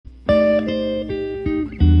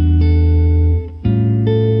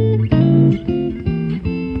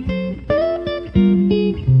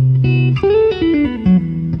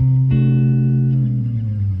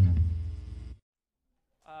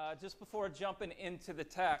jumping into the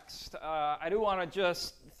text, I do want to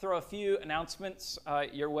just throw a few announcements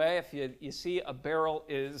your way. If you see a barrel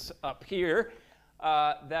is up here,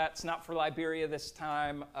 that's not for Liberia this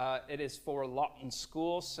time. It is for Lawton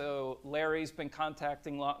School. So Larry's been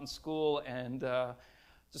contacting Lawton School and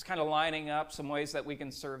just kind of lining up some ways that we can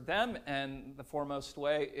serve them. And the foremost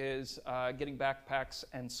way is getting backpacks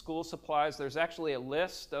and school supplies. There's actually a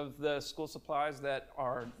list of the school supplies that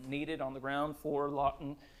are needed on the ground for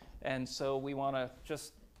Lawton. And so we want to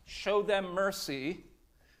just show them mercy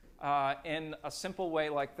in a simple way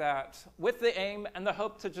like that, with the aim and the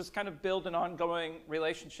hope to just kind of build an ongoing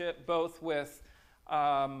relationship, both with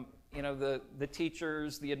the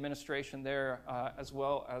teachers, the administration there, as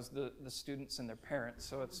well as the students and their parents.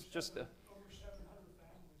 So it's just over 700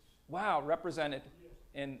 families. Wow, represented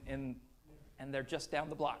and they're just down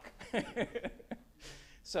the block.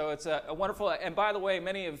 So it's a wonderful. And by the way,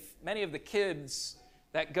 many of the kids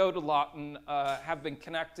that go to Lawton have been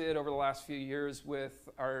connected over the last few years with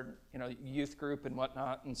our youth group and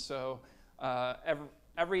whatnot. And so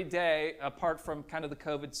every day, apart from kind of the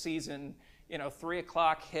COVID season, 3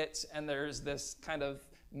 o'clock hits and there's this kind of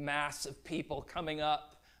mass of people coming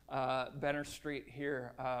up Benner Street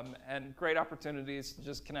here, and great opportunities to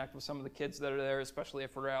just connect with some of the kids that are there, especially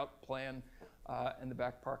if we're out playing in the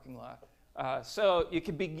back parking lot. So you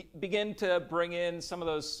can begin to bring in some of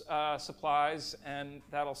those supplies, and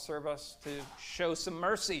that'll serve us to show some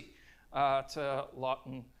mercy to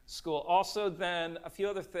Lawton School. Also, then, a few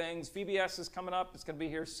other things. VBS is coming up. It's going to be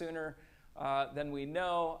here sooner than we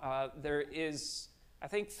know. There is, I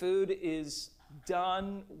think food is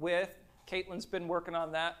done with. Caitlin's been working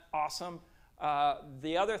on that. Awesome.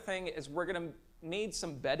 The other thing is we're going to need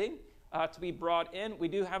some bedding to be brought in. We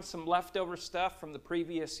do have some leftover stuff from the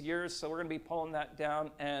previous years, so we're going to be pulling that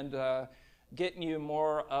down and getting you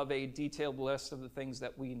more of a detailed list of the things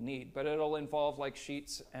that we need. But it'll involve like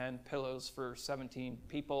sheets and pillows for 17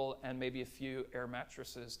 people and maybe a few air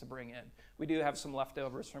mattresses to bring in. We do have some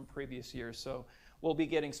leftovers from previous years, so we'll be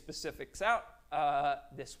getting specifics out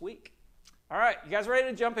this week. All right, you guys ready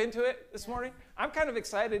to jump into it this morning? I'm kind of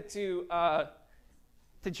excited to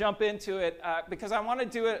jump into it because I want to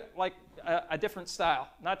do it like a different style,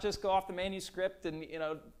 not just go off the manuscript and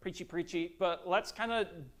preachy, but let's kind of,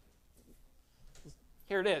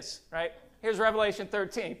 here it is, right? Here's Revelation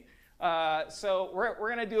 13. So we're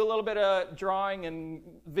going to do a little bit of drawing and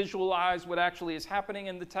visualize what actually is happening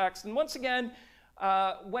in the text. And once again,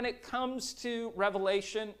 when it comes to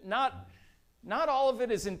Revelation, not all of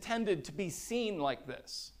it is intended to be seen like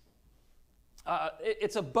this.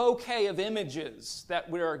 It's a bouquet of images that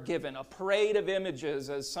we are given, a parade of images,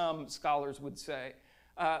 as some scholars would say,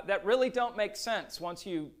 that really don't make sense once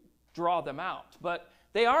you draw them out. But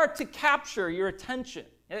they are to capture your attention.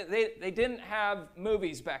 They didn't have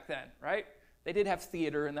movies back then, right? They did have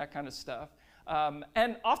theater and that kind of stuff.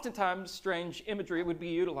 And oftentimes, strange imagery would be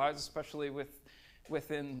utilized, especially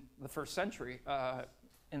within the first century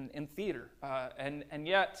in theater. And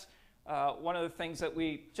yet, one of the things that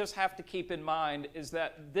we just have to keep in mind is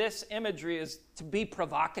that this imagery is to be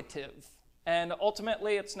provocative. And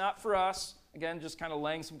ultimately, it's not for us, again, just kind of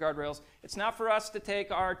laying some guardrails, it's not for us to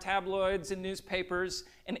take our tabloids and newspapers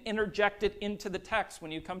and interject it into the text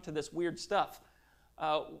when you come to this weird stuff.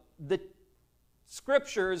 The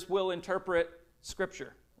scriptures will interpret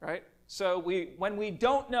scripture, right? So when we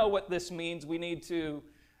don't know what this means, we need to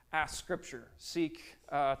ask Scripture, seek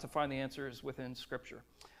to find the answers within Scripture.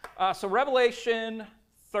 So Revelation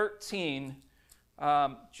 13,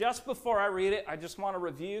 just before I read it, I just want to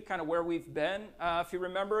review kind of where we've been. If you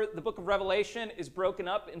remember, the book of Revelation is broken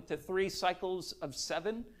up into 3 cycles of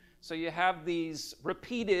 7. So you have these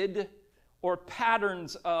repeated or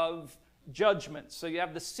patterns of judgments. So you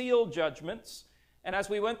have the seal judgments. And as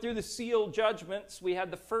we went through the seal judgments, we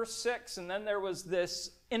had the first 6, and then there was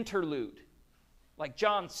this interlude. Like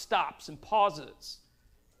John stops and pauses.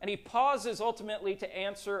 And he pauses ultimately to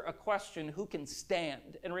answer a question, who can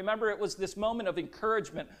stand? And remember, it was this moment of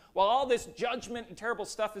encouragement. While all this judgment and terrible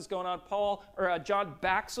stuff is going on, John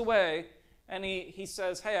backs away and he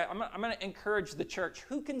says, hey, I'm going to encourage the church.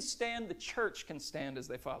 Who can stand? The church can stand as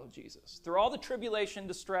they follow Jesus. Through all the tribulation,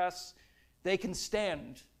 distress, they can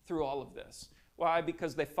stand through all of this. Why?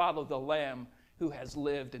 Because they follow the Lamb who has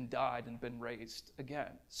lived and died and been raised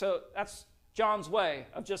again. So that's John's way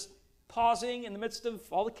of just pausing in the midst of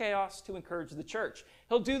all the chaos to encourage the church.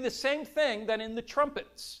 He'll do the same thing then in the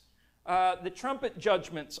trumpets. The trumpet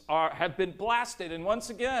judgments have been blasted. And once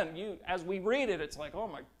again, as we read it, it's like, oh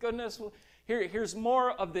my goodness, here's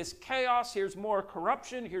more of this chaos, here's more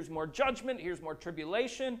corruption, here's more judgment, here's more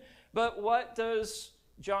tribulation. But what does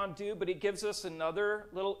John do? But he gives us another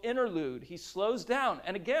little interlude. He slows down.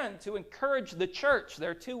 And again, to encourage the church.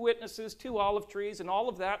 There are 2 witnesses, 2 olive trees, and all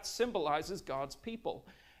of that symbolizes God's people.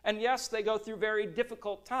 And yes, they go through very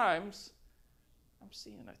difficult times. I'm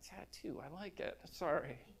seeing a tattoo. I like it.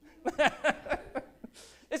 Sorry.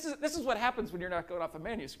 This is what happens when you're not going off a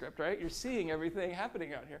manuscript, right? You're seeing everything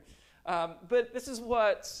happening out here. But this is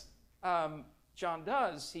what John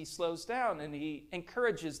does. He slows down and he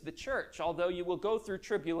encourages the church. Although you will go through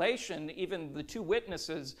tribulation, even the 2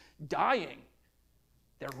 witnesses dying,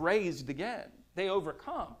 they're raised again. They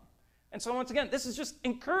overcome. And so once again, this is just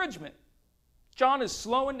encouragement. John is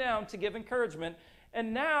slowing down to give encouragement.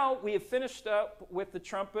 And now we have finished up with the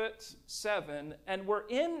trumpet 7, and we're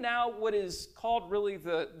in now what is called really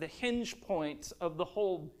the hinge point of the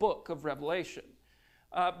whole book of Revelation.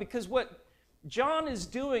 Because what John is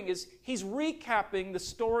doing is he's recapping the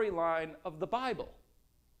storyline of the Bible.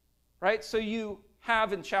 Right? So you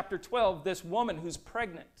have in chapter 12 this woman who's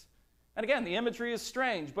pregnant. And again, the imagery is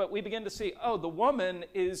strange, but we begin to see, oh, the woman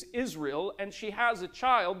is Israel, and she has a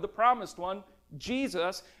child, the promised one,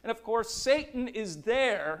 Jesus. And of course, Satan is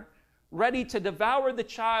there, ready to devour the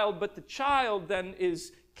child, but the child then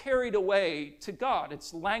is carried away to God.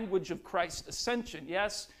 It's language of Christ's ascension.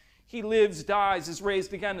 Yes, he lives, dies, is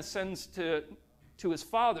raised again, ascends to his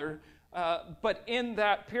Father. But in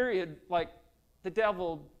that period, like, the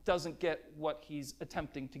devil doesn't get what he's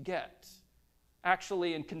attempting to get.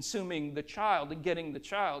 Actually, in consuming the child and getting the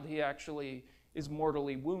child, he actually is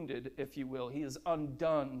mortally wounded, if you will. He is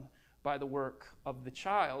undone by the work of the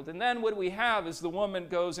child. And then what we have is the woman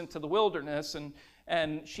goes into the wilderness,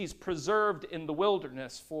 and she's preserved in the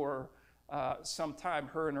wilderness for some time,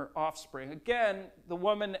 her and her offspring. Again, the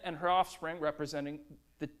woman and her offspring representing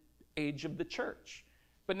the age of the church.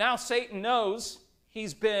 But now Satan knows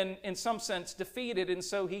he's been, in some sense, defeated, and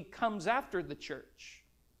so he comes after the church,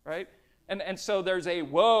 right? And so there's a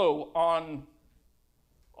woe on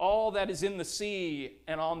all that is in the sea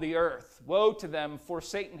and on the earth. Woe to them, for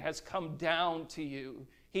Satan has come down to you.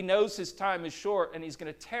 He knows his time is short, and he's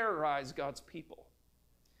going to terrorize God's people.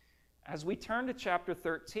 As we turn to chapter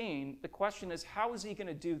 13, the question is, how is he going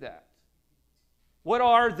to do that? What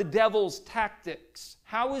are the devil's tactics?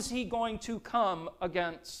 How is he going to come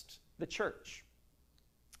against the church?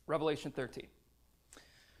 Revelation 13.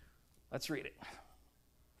 Let's read it.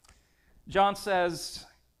 John says,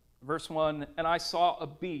 verse 1, "And I saw a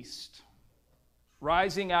beast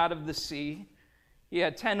rising out of the sea. He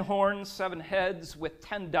had 10 horns, 7 heads, with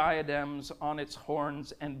 10 diadems on its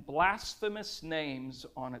horns, and blasphemous names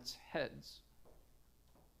on its heads.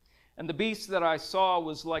 And the beast that I saw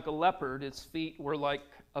was like a leopard, its feet were like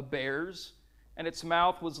a bear's, and its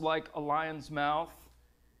mouth was like a lion's mouth.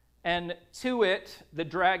 And to it the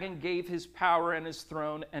dragon gave his power and his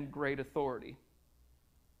throne and great authority.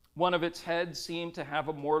 One of its heads seemed to have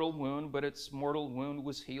a mortal wound, but its mortal wound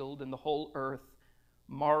was healed, and the whole earth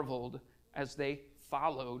marveled as they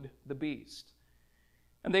followed the beast.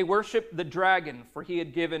 And they worshiped the dragon, for he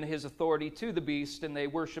had given his authority to the beast, and they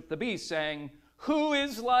worshiped the beast, saying, 'Who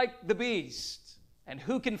is like the beast? And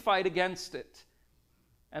who can fight against it?'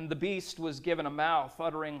 And the beast was given a mouth,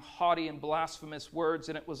 uttering haughty and blasphemous words,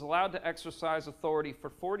 and it was allowed to exercise authority for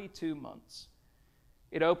 42 months.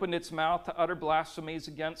 It opened its mouth to utter blasphemies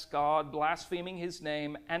against God, blaspheming his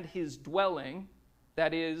name and his dwelling,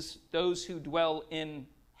 that is, those who dwell in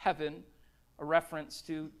heaven, a reference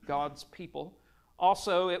to God's people.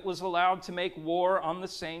 Also, it was allowed to make war on the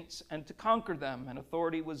saints and to conquer them, and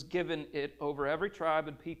authority was given it over every tribe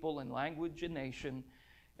and people and language and nation,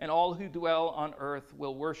 and all who dwell on earth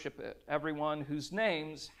will worship it, everyone whose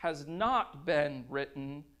names has not been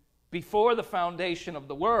written before the foundation of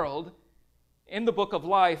the world in the book of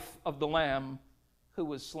life of the Lamb who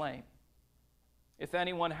was slain. If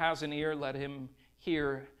anyone has an ear, let him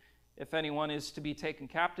hear. If anyone is to be taken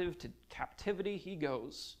captive, to captivity he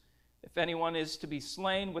goes. If anyone is to be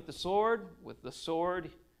slain with the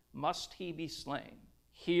sword must he be slain.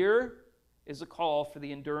 Here is a call for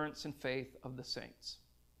the endurance and faith of the saints.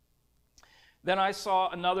 Then I saw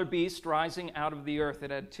another beast rising out of the earth.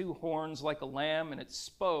 It had 2 horns like a lamb, and it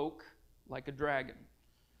spoke like a dragon.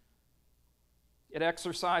 It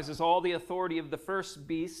exercises all the authority of the first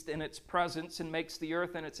beast in its presence and makes the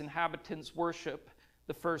earth and its inhabitants worship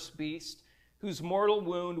the first beast, whose mortal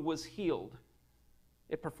wound was healed.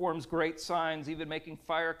 It performs great signs, even making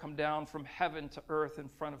fire come down from heaven to earth in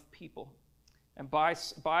front of people. And by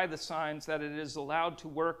the signs that it is allowed to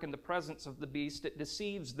work in the presence of the beast, it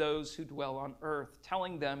deceives those who dwell on earth,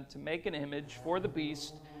 telling them to make an image for the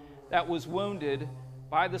beast that was wounded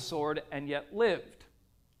by the sword and yet lived.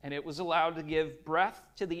 And it was allowed to give breath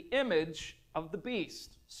to the image of the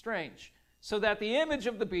beast. Strange. So that the image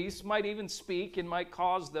of the beast might even speak and might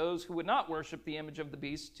cause those who would not worship the image of the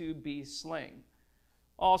beast to be slain.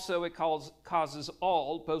 Also, it causes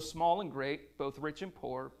all, both small and great, both rich and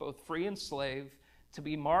poor, both free and slave, to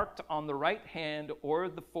be marked on the right hand or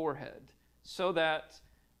the forehead, so that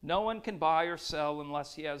no one can buy or sell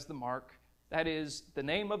unless he has the mark, that is, the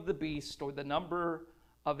name of the beast or the number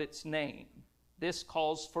of its name. This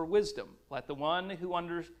calls for wisdom. Let the one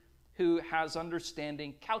who has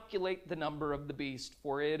understanding calculate the number of the beast,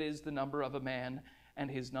 for it is the number of a man,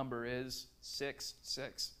 and his number is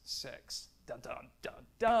 666. Dun, dun, dun,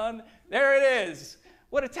 dun. There it is.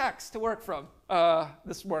 What a text to work from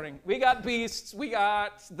this morning. We got beasts. We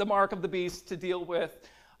got the mark of the beast to deal with.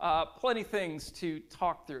 Plenty of things to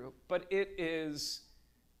talk through. But it is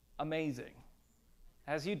amazing.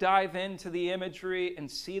 As you dive into the imagery and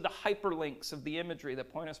see the hyperlinks of the imagery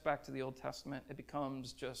that point us back to the Old Testament, it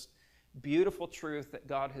becomes just beautiful truth that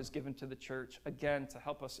God has given to the church, again, to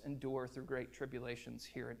help us endure through great tribulations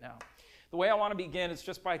here and now. The way I want to begin is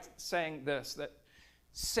just by saying this, that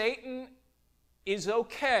Satan is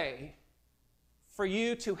okay for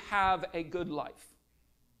you to have a good life.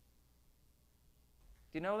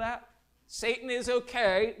 Do you know that? Satan is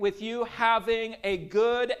okay with you having a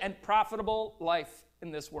good and profitable life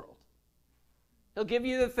in this world. He'll give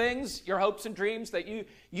you the things, your hopes and dreams that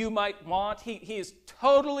you might want. He is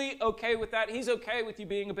totally okay with that. He's okay with you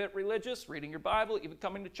being a bit religious, reading your Bible, even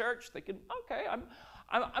coming to church, thinking, okay,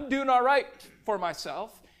 I'm doing all right for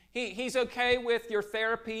myself. He's okay with your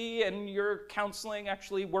therapy and your counseling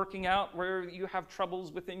actually working out where you have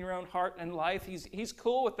troubles within your own heart and life. He's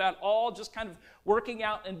cool with that all just kind of working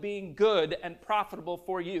out and being good and profitable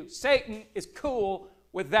for you. Satan is cool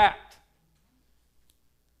with that.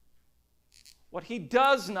 What he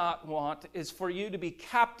does not want is for you to be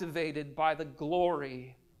captivated by the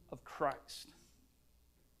glory of Christ.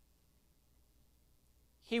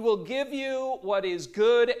 He will give you what is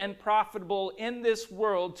good and profitable in this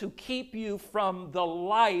world to keep you from the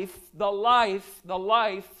life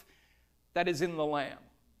that is in the Lamb.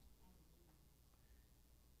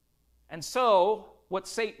 And so, what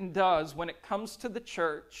Satan does when it comes to the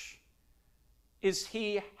church is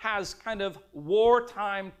he has kind of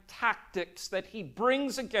wartime tactics that he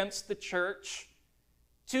brings against the church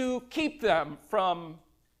to keep them from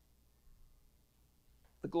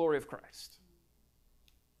the glory of Christ.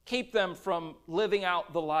 Keep them from living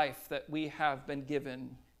out the life that we have been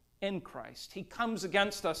given in Christ. He comes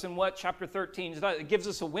against us in what chapter 13 does. It gives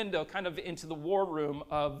us a window kind of into the war room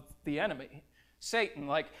of the enemy, Satan.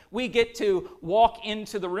 Like, we get to walk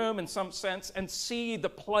into the room in some sense and see the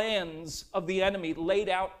plans of the enemy laid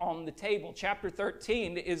out on the table. Chapter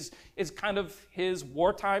 13 is kind of his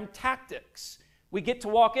wartime tactics. We get to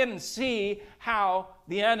walk in and see how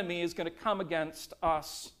the enemy is going to come against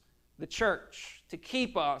us, the church, to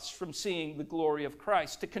keep us from seeing the glory of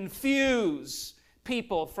Christ, to confuse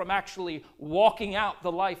people from actually walking out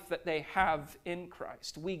the life that they have in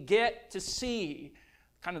Christ. We get to see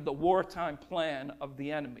kind of the wartime plan of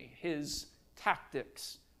the enemy, his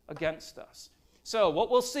tactics against us. So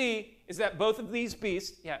what we'll see is that both of these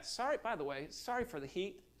beasts, sorry for the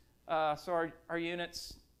heat. So our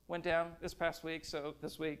units went down this past week, so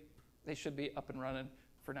this week they should be up and running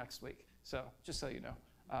for next week. So just so you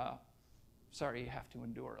know, sorry you have to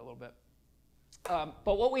endure a little bit.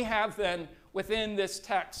 But what we have then within this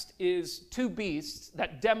text is two beasts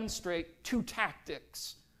that demonstrate two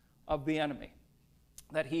tactics of the enemy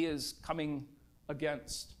that he is coming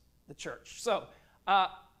against the church. So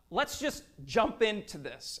let's just jump into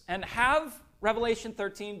this and have Revelation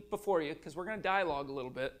 13 before you, because we're going to dialogue a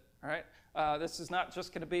little bit, all right? This is not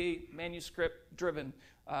just going to be manuscript-driven.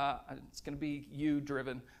 It's going to be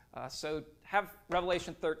you-driven. So have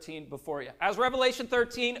Revelation 13 before you. As Revelation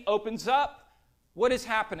 13 opens up, what is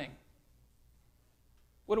happening?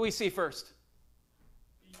 What do we see first?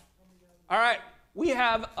 All right, we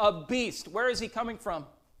have a beast. Where is he coming from?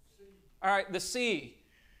 All right, the sea.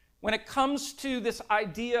 When it comes to this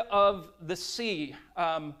idea of the sea,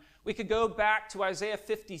 we could go back to Isaiah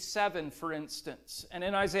 57, for instance. And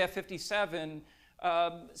in Isaiah 57,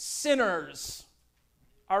 sinners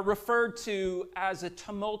are referred to as a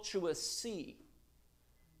tumultuous sea.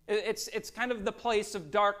 It's kind of the place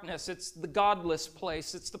of darkness. It's the godless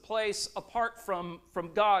place. It's the place apart from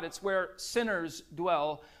God. It's where sinners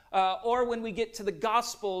dwell. Or when we get to the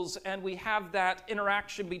Gospels and we have that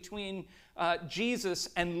interaction between Jesus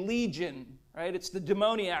and Legion, right? It's the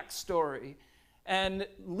demoniac story. And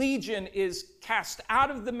Legion is cast out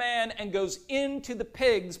of the man and goes into the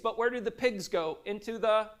pigs. But where do the pigs go? Into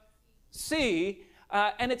the sea.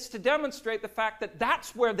 And it's to demonstrate the fact that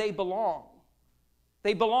that's where they belong.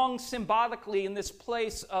 They belong symbolically in this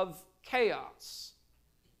place of chaos,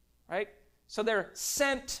 right? So they're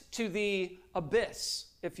sent to the abyss,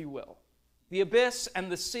 if you will. The abyss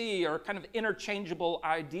and the sea are kind of interchangeable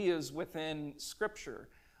ideas within Scripture.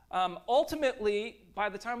 Ultimately, by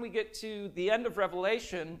the time we get to the end of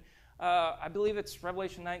Revelation, I believe it's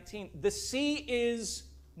Revelation 19, the sea is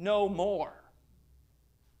no more.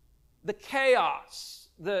 The chaos,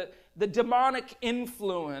 the demonic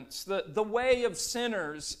influence, the way of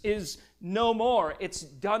sinners is no more. It's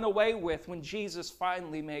done away with when Jesus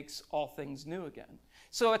finally makes all things new again.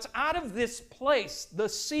 So it's out of this place, the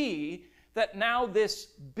sea, that now this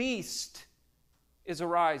beast is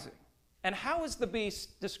arising. And how is the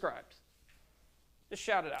beast described? Just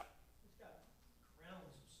shout it out. He's got crowns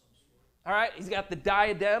of some sort. All right, he's got the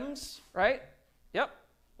diadems, right? Yep.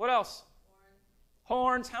 What else?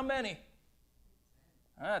 Horns. How many?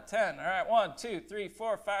 10. All right, 1, 2, 3,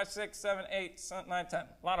 4, 5, 6, 7, 8, 9, 10.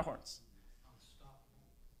 A lot of horns.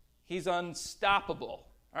 He's unstoppable.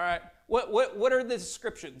 All right. What are the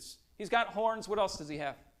descriptions? He's got horns. What else does he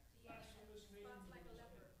have?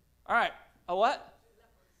 All right. A what?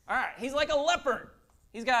 All right. He's like a leopard.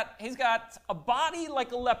 He's got a body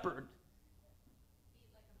like a leopard.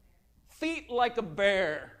 Feet like a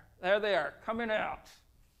bear. There they are, coming out.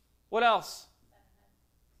 What else?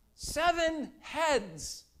 7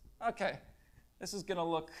 heads. Okay. This is going to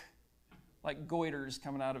look like goiters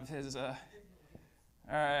coming out of his... All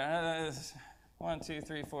right. 1, 2,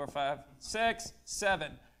 3, 4, 5, 6,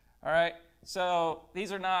 7. All right. So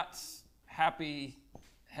these are not happy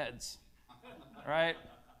heads. All right.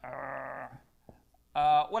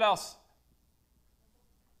 What else?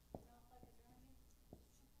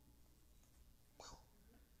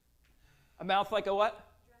 A mouth like a what?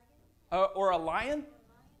 Or a lion?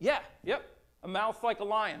 Yeah, yep. A mouth like a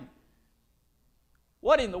lion.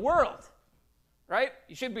 What in the world? Right?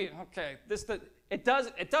 You should be, okay, it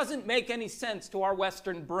doesn't make any sense to our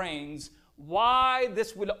Western brains why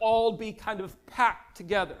this would all be kind of packed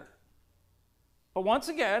together. But once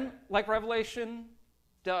again, like Revelation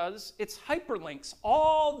does, it's hyperlinks.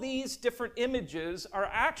 All these different images are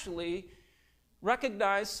actually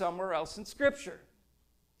recognized somewhere else in Scripture.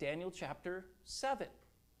 Daniel chapter 7.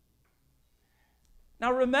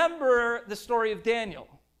 Now remember the story of Daniel.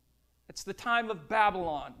 It's the time of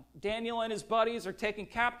Babylon. Daniel and his buddies are taken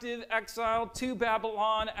captive, exiled to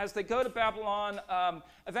Babylon. As they go to Babylon,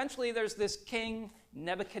 eventually there's this king,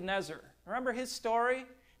 Nebuchadnezzar. Remember his story?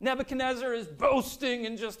 Nebuchadnezzar is boasting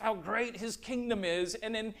in just how great his kingdom is.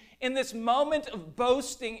 And in this moment of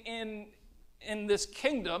boasting in this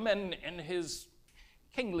kingdom and his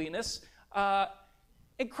kingliness,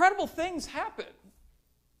 incredible things happen.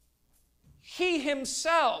 He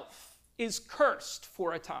himself is cursed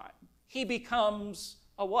for a time. He becomes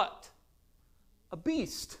a what? A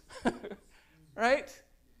beast, right?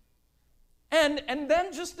 And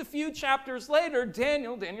then just a few chapters later,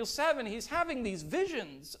 Daniel 7, he's having these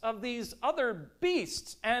visions of these other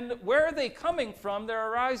beasts. And where are they coming from?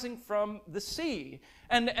 They're arising from the sea.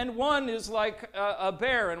 And one is like a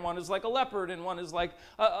bear, and one is like a leopard, and one is like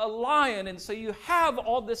a lion. And so you have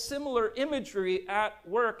all this similar imagery at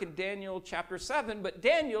work in Daniel chapter 7. But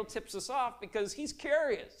Daniel tips us off because he's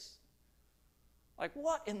curious. Like,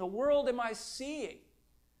 what in the world am I seeing?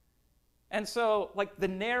 And so, like, the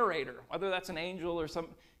narrator, whether that's an angel or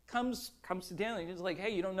something, comes to Daniel and he's like,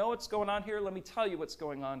 hey, you don't know what's going on here? Let me tell you what's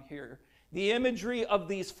going on here. The imagery of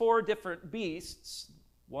these 4 different beasts,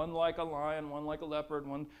 one like a lion, one like a leopard,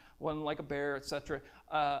 one like a bear, etc.,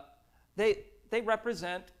 they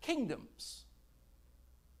represent kingdoms.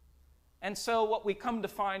 And so what we come to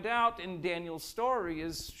find out in Daniel's story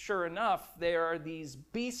is, sure enough, there are these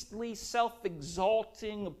beastly,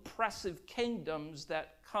 self-exalting, oppressive kingdoms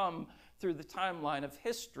that come through the timeline of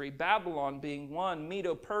history, Babylon being one,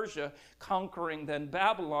 Medo-Persia conquering then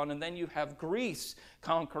Babylon, and then you have Greece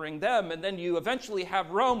conquering them, and then you eventually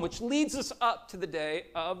have Rome, which leads us up to the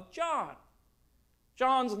day of John.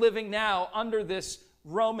 John's living now under this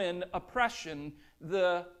Roman oppression,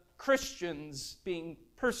 the Christians being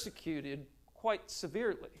persecuted quite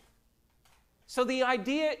severely. So the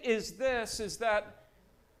idea is that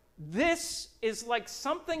this is like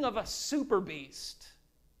something of a super beast.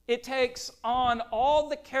 It takes on all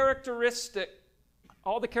the characteristics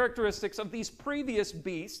of these previous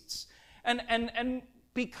beasts, and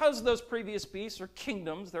because those previous beasts are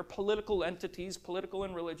kingdoms, they're political entities, political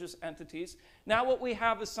and religious entities, now what we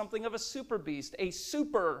have is something of a super beast, a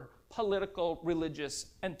super political religious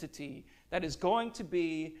entity that is going to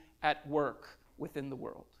be at work within the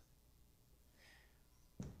world.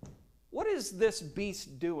 What is this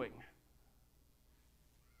beast doing?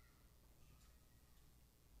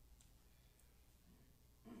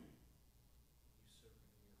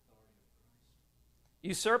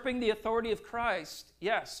 Usurping the authority of Christ.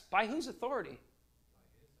 Yes. By whose authority?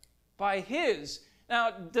 By his.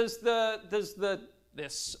 Now, does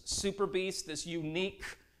this super beast, this unique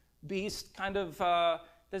beast, kind of,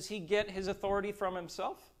 does he get his authority from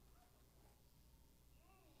himself?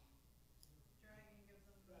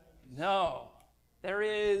 No. There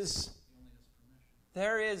is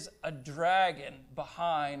a dragon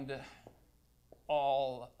behind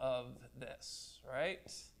all of this, right?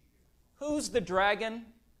 Who's the dragon?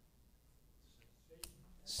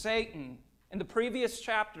 Satan. In the previous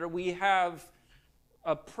chapter, we have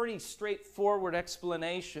a pretty straightforward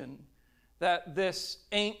explanation that this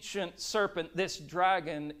ancient serpent, this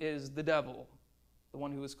dragon, is the devil, the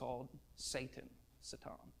one who is called Satan,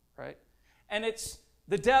 right? And it's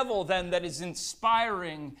the devil then that is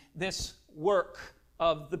inspiring this work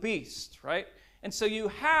of the beast, right? And so you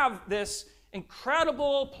have this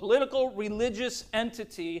incredible political, religious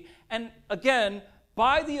entity, and again,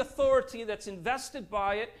 by the authority that's invested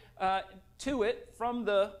by it, to it from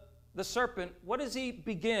the serpent, what does he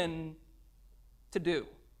begin to do?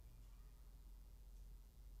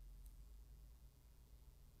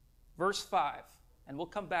 Verse 5, and we'll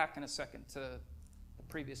come back in a second to the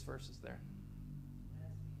previous verses there.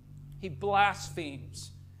 He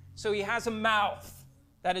blasphemes. So he has a mouth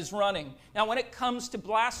that is running. Now, when it comes to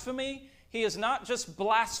blasphemy, he is not just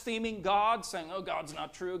blaspheming God, saying, oh, God's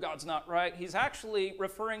not true, God's not right. He's actually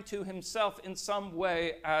referring to himself in some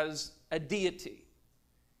way as a deity.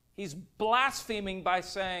 He's blaspheming by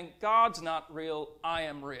saying, God's not real, I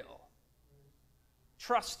am real.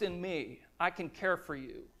 Trust in me. I can care for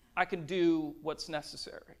you. I can do what's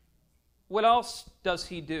necessary. What else does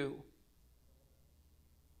he do?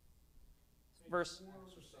 Verse.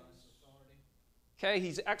 Okay,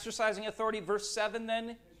 he's exercising authority. Verse 7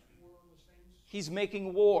 then, he's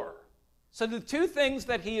making war. So the two things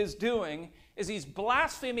that he is doing is he's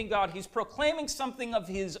blaspheming God. He's proclaiming something of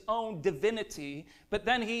his own divinity, but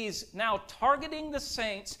then he's now targeting the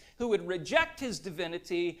saints who would reject his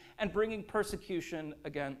divinity and bringing persecution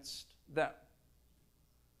against them.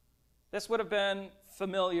 This would have been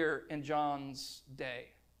familiar in John's day.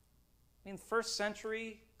 I mean, first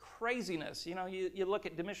century craziness. You know, you look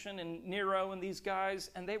at Domitian and Nero and these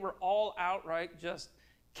guys, and they were all outright just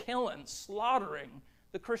killing, slaughtering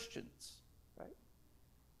the Christians, right?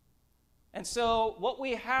 And so what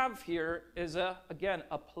we have here is, again,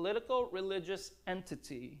 a political religious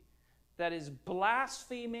entity that is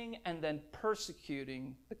blaspheming and then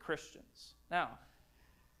persecuting the Christians. Now,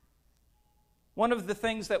 one of the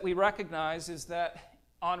things that we recognize is that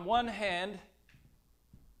on one hand,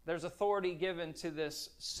 there's authority given to this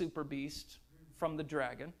super beast from the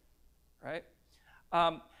dragon, right?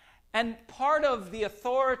 And part of the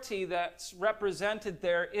authority that's represented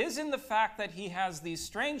there is in the fact that he has these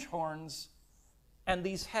strange horns and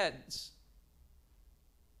these heads.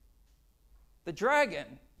 The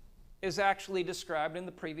dragon is actually described in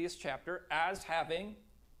the previous chapter as having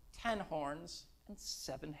 10 horns and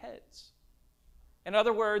 7 heads. In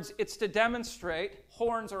other words, it's to demonstrate,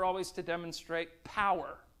 horns are always to demonstrate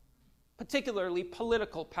power, particularly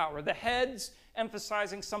political power. The heads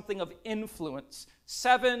emphasizing something of influence.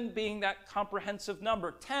 7 being that comprehensive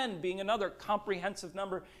number. 10 being another comprehensive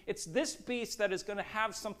number. It's this beast that is going to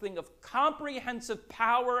have something of comprehensive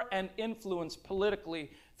power and influence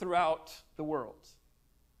politically throughout the world.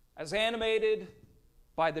 As animated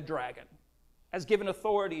by the dragon. As given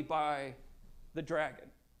authority by the dragon.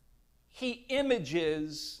 He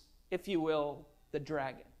images, if you will, the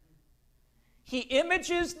dragon. He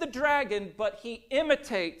images the dragon, but he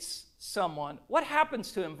imitates someone. What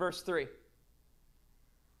happens to him? Verse 3. He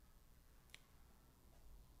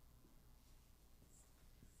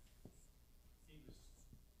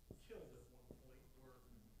was killed at one point, or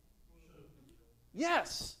should have been killed.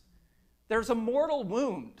 Yes, there's a mortal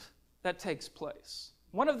wound that takes place.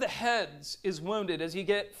 One of the heads is wounded. As you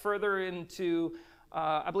get further into,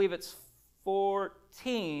 I believe it's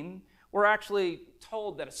 14, we're actually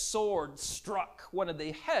told that a sword struck one of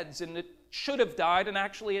the heads and it should have died. And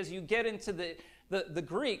actually, as you get into the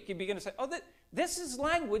Greek, you begin to say, oh, this is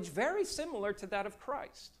language very similar to that of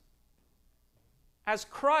Christ. As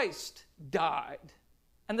Christ died,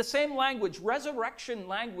 and the same language, resurrection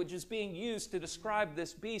language, is being used to describe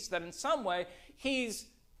this beast, that in some way he's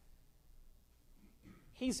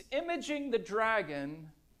imaging the dragon,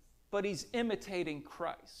 but he's imitating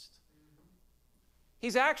Christ.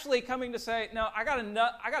 He's actually coming to say, no, I got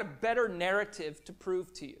a better narrative to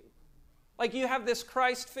prove to you. Like, you have this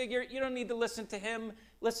Christ figure, you don't need to listen to him,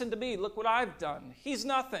 listen to me, look what I've done. He's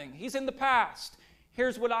nothing, he's in the past.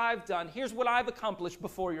 Here's what I've done, here's what I've accomplished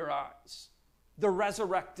before your eyes. The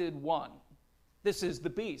resurrected one. This is the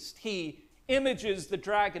beast. He images the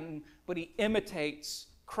dragon, but he imitates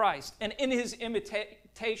Christ. And in his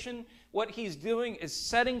imitation, what he's doing is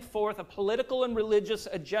setting forth a political and religious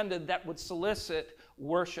agenda that would solicit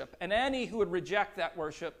worship. And any who would reject that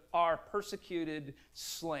worship are persecuted,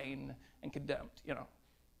 slain, and condemned,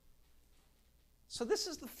 So this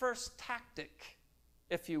is the first tactic,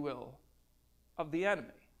 if you will, of the enemy.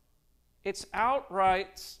 It's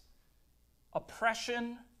outright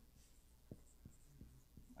oppression.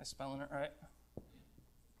 Am I spelling it right?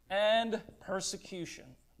 And persecution.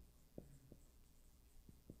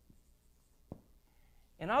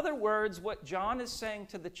 In other words, what John is saying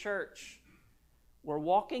to the church, we're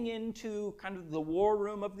walking into kind of the war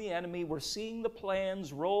room of the enemy. We're seeing the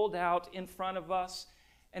plans rolled out in front of us.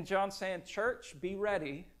 And John's saying, church, be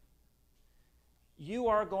ready. You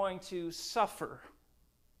are going to suffer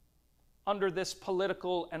under this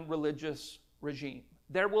political and religious regime.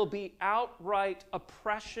 There will be outright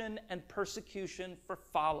oppression and persecution for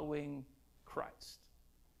following Christ.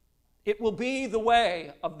 It will be the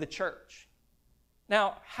way of the church.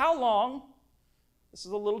 Now, how long, this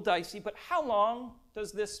is a little dicey, but how long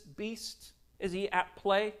does this beast, is he at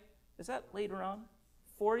play? Is that later on?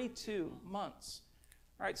 42 months.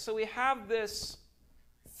 All right, so we have this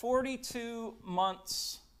 42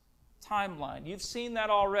 months timeline. You've seen that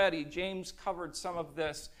already. James covered some of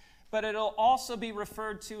this. But it'll also be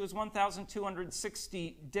referred to as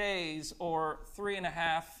 1,260 days or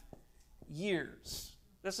 3.5 years.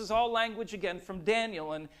 This is all language, again, from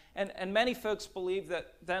Daniel. And many folks believe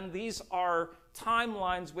that then these are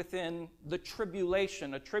timelines within the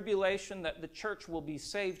tribulation, a tribulation that the church will be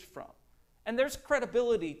saved from. And there's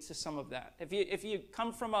credibility to some of that. If you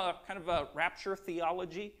come from a kind of a rapture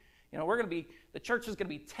theology, the church is going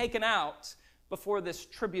to be taken out before this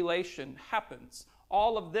tribulation happens.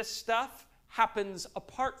 All of this stuff happens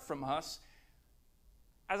apart from us.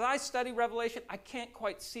 As I study Revelation, I can't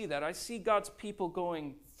quite see that. I see God's people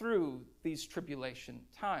going through these tribulation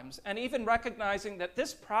times and even recognizing that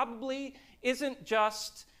this probably isn't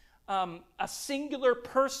just a singular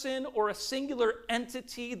person or a singular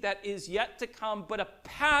entity that is yet to come, but a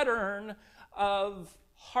pattern of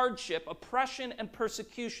hardship, oppression, and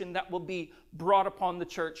persecution that will be brought upon the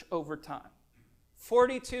church over time.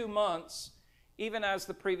 42 months, even as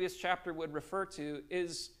the previous chapter would refer to,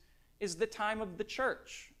 is the time of the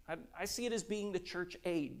church. I see it as being the church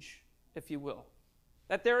age, if you will.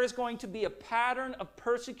 That there is going to be a pattern of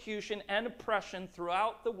persecution and oppression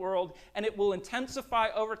throughout the world, and it will intensify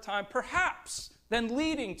over time, perhaps then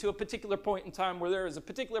leading to a particular point in time where there is a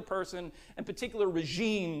particular person and particular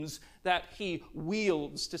regimes that he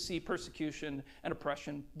wields to see persecution and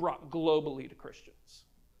oppression brought globally to Christians.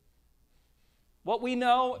 What we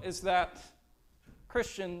know is that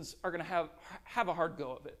Christians are going to have a hard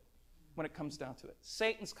go of it when it comes down to it.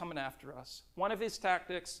 Satan's coming after us. One of his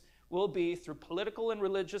tactics will be through political and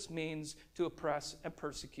religious means to oppress and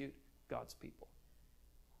persecute God's people.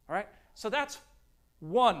 All right? So that's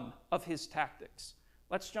one of his tactics.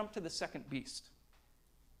 Let's jump to the second beast.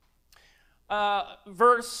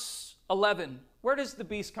 Verse 11. Where does the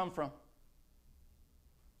beast come from?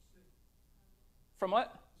 From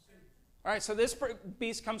what? All right, so this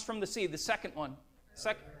beast comes from the sea, the second one.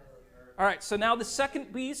 All right, so now the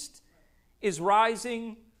second beast is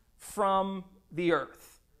rising from the earth.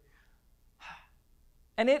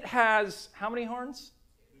 And it has how many horns?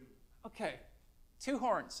 Okay, 2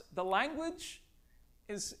 horns. The language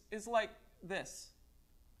is like this.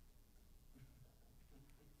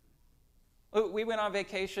 We went on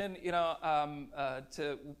vacation,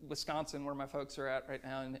 to Wisconsin, where my folks are at right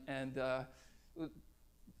now, and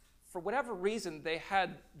for whatever reason, they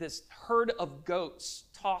had this herd of goats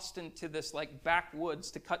tossed into this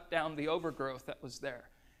backwoods to cut down the overgrowth that was there.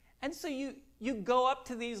 And so you go up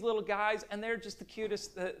to these little guys, and they're just the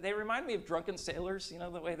cutest. They remind me of drunken sailors,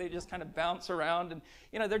 the way they just kind of bounce around. And,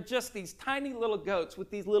 they're just these tiny little goats with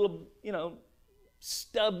these little,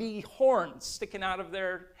 stubby horns sticking out of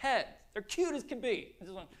their head. They're cute as can be. I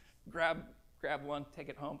just want to grab one, take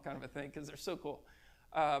it home kind of a thing, because they're so cool.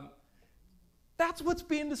 That's what's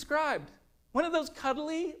being described. One of those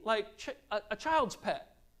cuddly, a child's pet.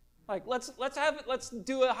 Let's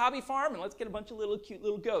do a hobby farm and let's get a bunch of cute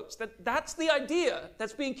little goats. That's the idea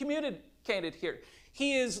that's being communicated here.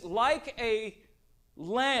 He is like a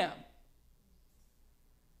lamb.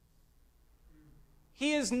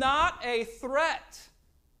 He is not a threat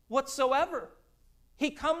whatsoever. He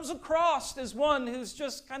comes across as one who's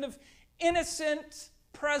just kind of innocent,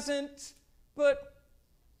 present, but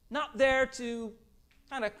not there to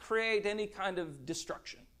kind of create any kind of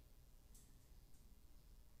destruction.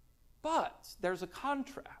 But there's a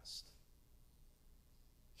contrast.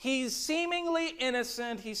 He's seemingly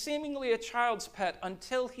innocent. He's seemingly a child's pet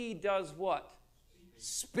until he does what?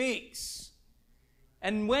 Speaks.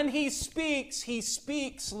 And when he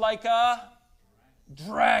speaks like a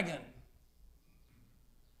dragon.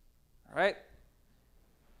 All right?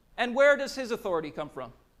 And where does his authority come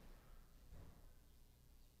from?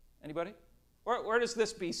 Anybody? Where does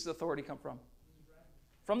this beast's authority come from?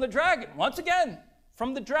 From the dragon. Once again,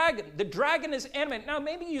 from the dragon. The dragon is animate. Now,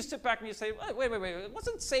 maybe you sit back and you say, wait.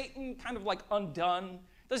 Wasn't Satan kind of like undone?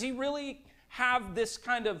 Does he really have this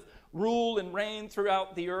kind of rule and reign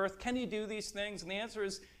throughout the earth? Can he do these things? And the answer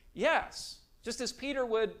is yes. Just as Peter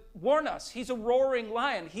would warn us, he's a roaring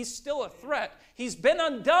lion. He's still a threat. He's been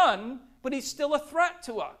undone, but he's still a threat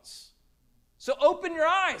to us. So open your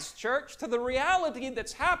eyes, church, to the reality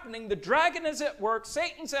that's happening. The dragon is at work.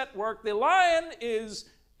 Satan's at work. The lion is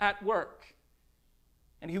at work.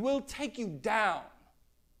 And he will take you down.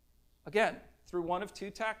 Again, through one of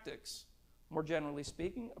two tactics. More generally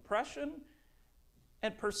speaking, oppression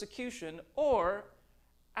and persecution. Or,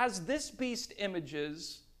 as this beast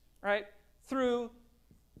images, right, through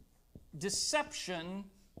deception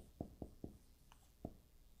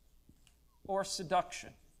or seduction.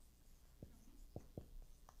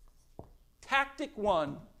 Tactic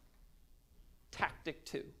 1, tactic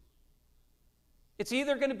 2. It's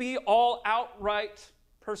either going to be all outright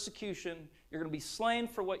persecution, you're going to be slain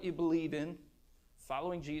for what you believe in,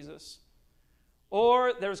 following Jesus,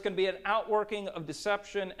 or there's going to be an outworking of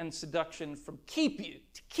deception and seduction to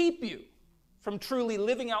keep you from truly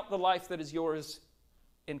living out the life that is yours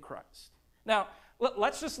in Christ. Now,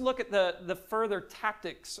 let's just look at the further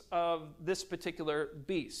tactics of this particular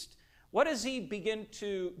beast. What does he begin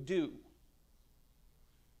to do?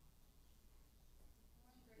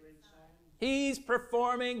 He's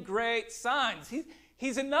performing great signs.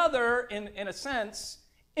 He's another, in a sense,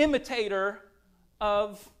 imitator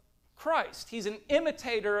of Christ. He's an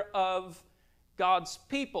imitator of God's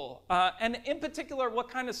people. And in particular, what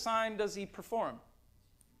kind of sign does he perform?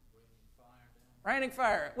 Raining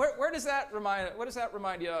fire. Where does that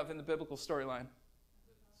remind you of in the biblical storyline?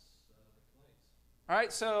 All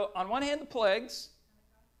right, so on one hand, the plagues.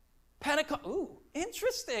 Pentecost. Ooh,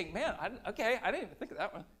 interesting. Man, I didn't even think of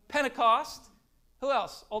that one. Pentecost. Who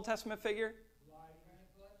else? Old Testament figure?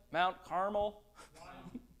 Mount Carmel.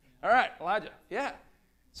 All right, Elijah. Yeah.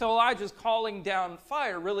 So Elijah's calling down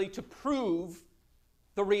fire really to prove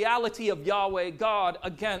the reality of Yahweh God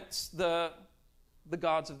against the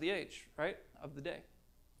gods of the age, right? Of the day.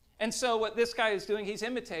 And so what this guy is doing, he's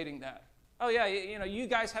imitating that. Oh yeah, you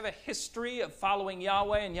guys have a history of following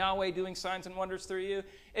Yahweh and Yahweh doing signs and wonders through you.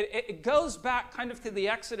 It goes back kind of to the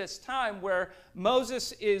Exodus time where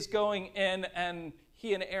Moses is going in and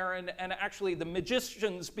he and Aaron and actually the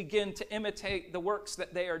magicians begin to imitate the works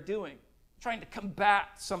that they are doing, trying to combat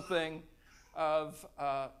something of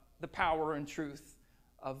the power and truth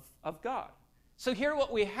of God. So here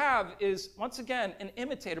what we have is, once again, an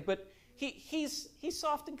imitator, but he's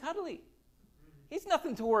soft and cuddly. He's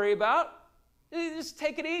nothing to worry about. Just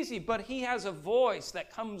take it easy. But he has a voice that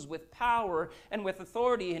comes with power and with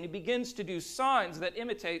authority, and he begins to do signs that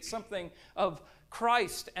imitate something of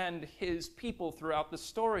Christ and his people throughout the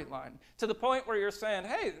storyline, to the point where you're saying,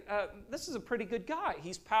 hey, this is a pretty good guy.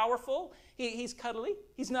 He's powerful. He's cuddly.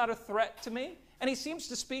 He's not a threat to me. And he seems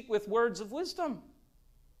to speak with words of wisdom.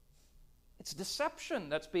 It's deception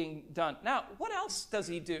that's being done. Now, what else does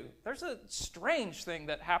he do? There's a strange thing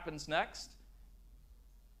that happens next.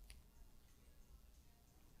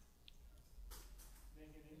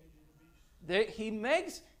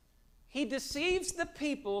 He deceives the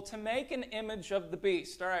people to make an image of the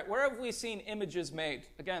beast. All right, where have we seen images made?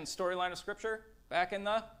 Again, storyline of Scripture, back in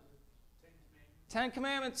the Ten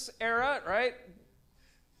Commandments era, right?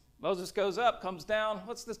 Moses goes up, comes down.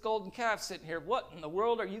 What's this golden calf sitting here? What in the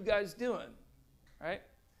world are you guys doing? Right?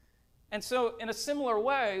 And so in a similar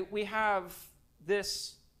way, we have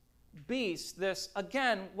this beast, this,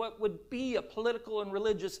 again, what would be a political and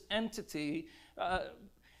religious entity,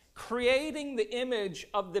 creating the image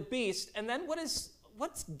of the beast, and then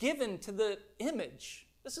what's given to the image?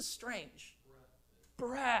 This is strange.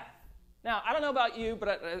 Breath. Now, I don't know about you,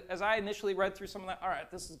 but as I initially read through some of that, all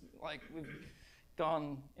right, this is like we've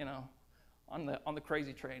gone, on the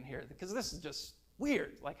crazy train here, because this is just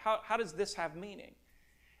weird. Like, how does this have meaning?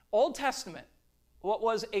 Old Testament, what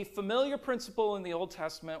was a familiar principle in the Old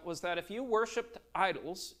Testament was that if you worshipped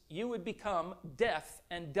idols, you would become deaf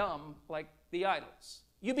and dumb like the idols.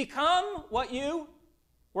 You become what you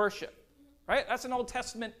worship, right? That's an Old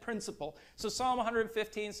Testament principle. So Psalm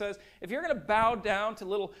 115 says, if you're going to bow down to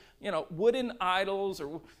little, wooden idols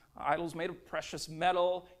or idols made of precious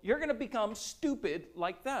metal, you're going to become stupid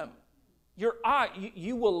like them.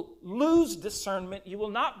 You will lose discernment. You will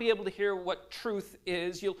not be able to hear what truth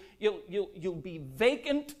is. You'll be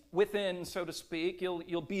vacant within, so to speak.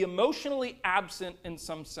 You'll be emotionally absent in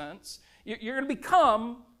some sense. You're going to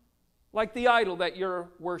become like the idol that you're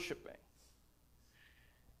worshiping.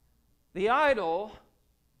 The idol,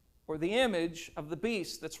 or the image of the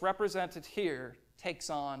beast that's represented here, takes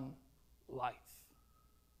on life,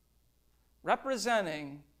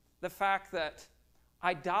 representing the fact that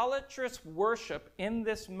idolatrous worship in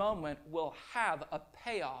this moment will have a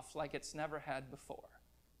payoff like it's never had before.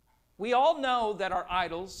 We all know that our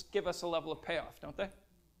idols give us a level of payoff, don't they?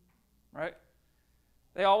 Right?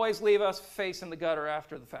 They always leave us face in the gutter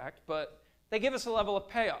after the fact, but they give us a level of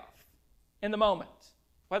payoff in the moment.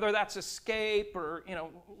 Whether that's escape or,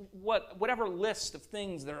 whatever list of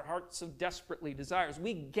things that our heart so desperately desires.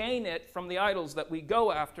 We gain it from the idols that we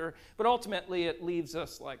go after, but ultimately it leaves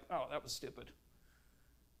us like, oh, that was stupid.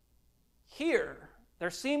 Here, there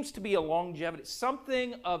seems to be a longevity,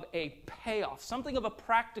 something of a payoff, something of a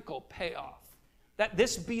practical payoff. That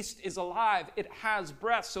this beast is alive, it has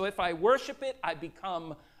breath, so if I worship it, I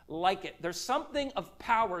become like it. There's something of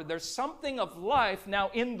power, there's something of life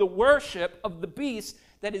now in the worship of the beast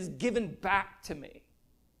that is given back to me.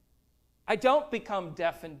 I don't become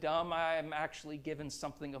deaf and dumb. I am actually given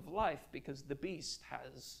something of life because the beast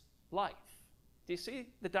has life. Do you see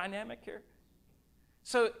the dynamic here?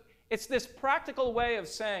 So it's this practical way of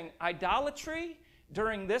saying idolatry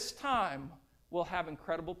during this time will have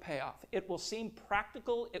incredible payoff. It will seem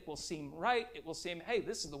practical. It will seem right. It will seem, hey,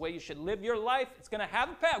 this is the way you should live your life. It's going to have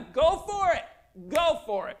a payoff. Go for it. Go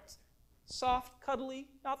for it. Soft, cuddly,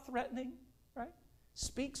 not threatening, right?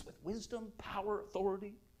 Speaks with wisdom, power,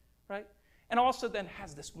 authority, right? And also then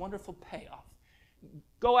has this wonderful payoff.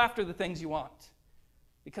 Go after the things you want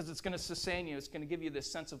because it's going to sustain you. It's going to give you this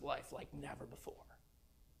sense of life like never before.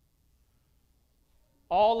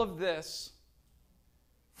 All of this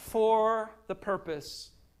for the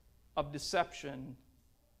purpose of deception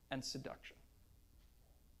and seduction.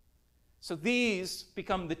 So these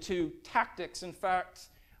become the two tactics. In fact,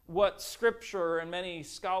 what Scripture and many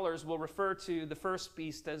scholars will refer to the first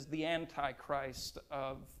beast as the Antichrist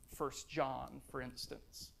of 1 John, for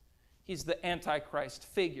instance. He's the Antichrist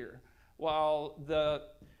figure, while the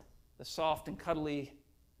soft and cuddly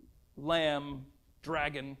lamb,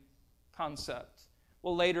 dragon concept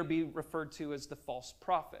will later be referred to as the false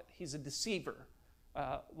prophet. He's a deceiver.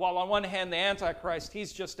 While on one hand, the Antichrist,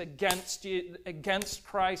 he's just against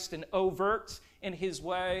Christ and overt in his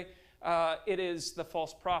way, it is the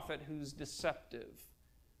false prophet who's deceptive,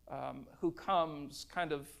 who comes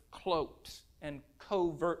kind of cloaked and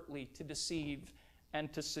covertly to deceive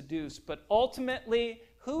and to seduce. But ultimately,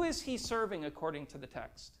 who is he serving according to the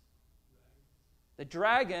text? The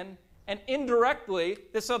dragon, and indirectly,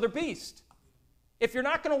 this other beast. If you're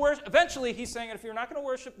not going to worship, eventually he's saying, if you're not going to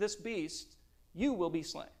worship this beast, you will be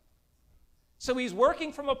slain. So he's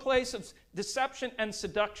working from a place of deception and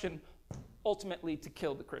seduction, ultimately to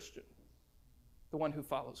kill the Christian, the one who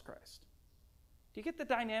follows Christ. Do you get the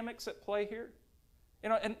dynamics at play here?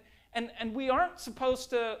 And we aren't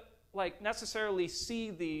supposed to necessarily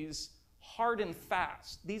see these hard and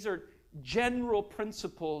fast. These are general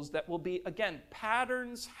principles that will be, again,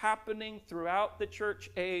 patterns happening throughout the church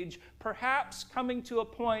age, perhaps coming to a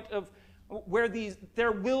point of where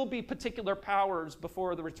there will be particular powers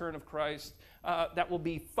before the return of Christ that will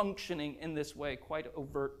be functioning in this way quite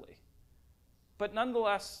overtly. But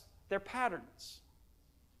nonetheless, they're patterns.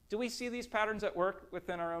 Do we see these patterns at work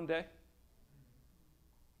within our own day?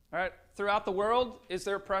 All right, throughout the world, is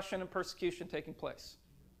there oppression and persecution taking place?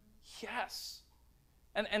 Yes.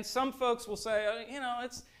 And some folks will say,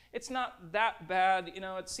 it's not that bad.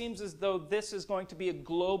 It seems as though this is going to be a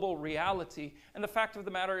global reality. And the fact of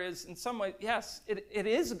the matter is, in some way, yes, it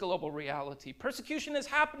is a global reality. Persecution is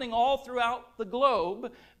happening all throughout the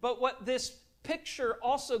globe. But what this picture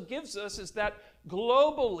also gives us is that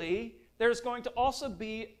globally, there's going to also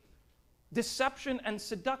be deception and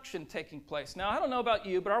seduction taking place. Now, I don't know about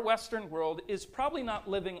you, but our Western world is probably not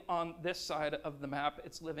living on this side of the map.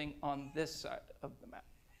 It's living on this side of the map.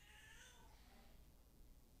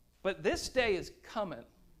 But this day is coming.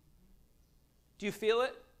 Do you feel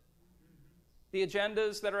it? The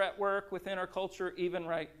agendas that are at work within our culture even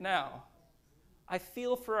right now. I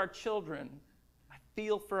feel for our children. I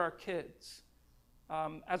feel for our kids.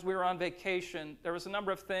 As we were on vacation, there was a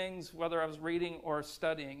number of things, whether I was reading or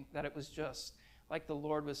studying, that it was just like the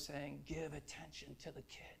Lord was saying, give attention to the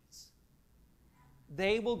kids.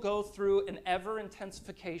 They will go through an ever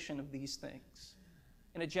intensification of these things.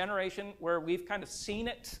 in a generation where we've kind of seen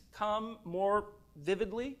it come more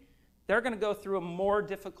vividly, they're going to go through a more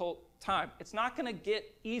difficult time. It's not going to get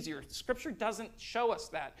easier. Scripture doesn't show us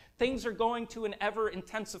that. Things are going to an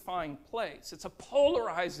ever-intensifying place. It's a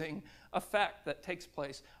polarizing effect that takes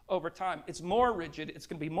place over time. It's more rigid. It's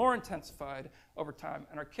going to be more intensified over time.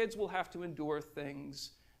 And our kids will have to endure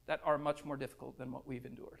things that are much more difficult than what we've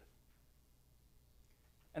endured.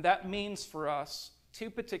 And that means for us two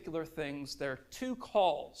particular things. There are two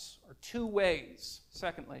calls, or two ways,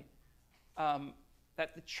 secondly,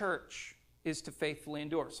 that the church is to faithfully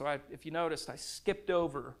endure. So if you noticed, I skipped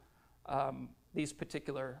over these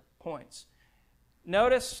particular points.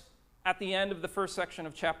 Notice at the end of the first section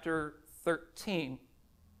of chapter 13,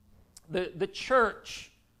 the church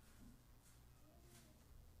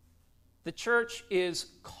is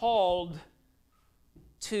called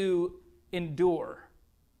to endure.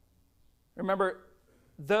 Remember,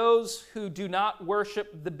 those who do not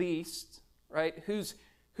worship the beast, right, whose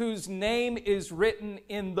name is written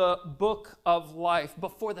in the book of life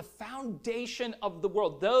before the foundation of the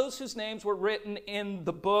world. Those whose names were written in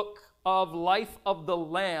the book of life of the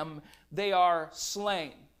Lamb, they are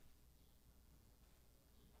slain.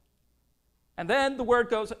 And then the word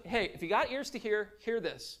goes, hey, if you got ears to hear, hear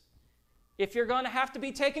this. If you're going to have to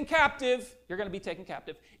be taken captive, you're going to be taken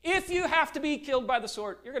captive. If you have to be killed by the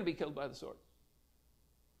sword, you're going to be killed by the sword.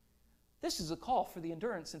 This is a call for the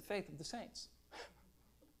endurance and faith of the saints.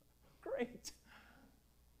 Great.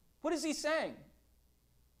 What is he saying?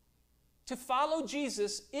 To follow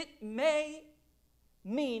Jesus, it may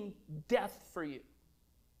mean death for you.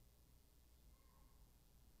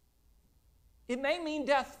 It may mean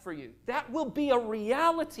death for you. That will be a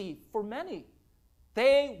reality for many.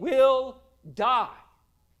 They will die.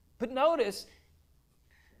 But notice,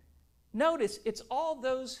 it's all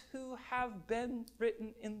those who have been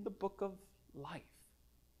written in the book of life.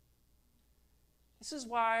 This is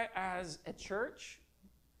why, as a church,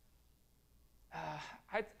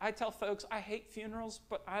 I tell folks I hate funerals,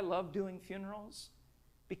 but I love doing funerals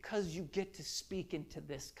because you get to speak into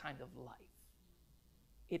this kind of life.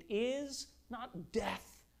 It is not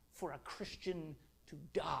death for a Christian to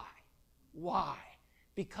die. Why?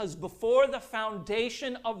 Because before the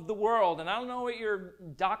foundation of the world, and I don't know what your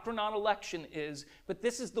doctrine on election is, but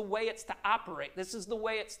this is the way it's to operate. This is the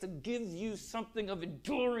way it's to give you something of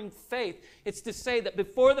enduring faith. It's to say that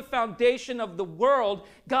before the foundation of the world,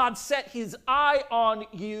 God set his eye on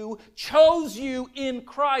you, chose you in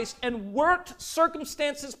Christ, and worked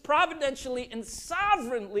circumstances providentially and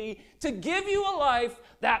sovereignly to give you a life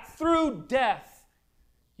that through death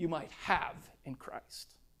you might have in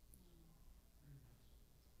Christ.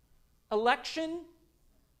 Election,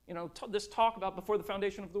 this talk about before the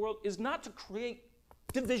foundation of the world, is not to create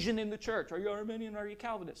division in the church. Are you Arminian? Are you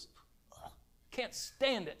Calvinist? Can't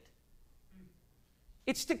stand it.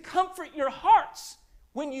 It's to comfort your hearts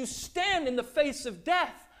when you stand in the face of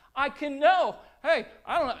death. I can know, hey,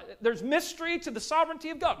 I don't know, there's mystery to the sovereignty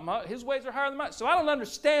of God. His ways are higher than mine. So I don't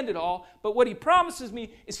understand it all, but what he promises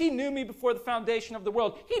me is he knew me before the foundation of the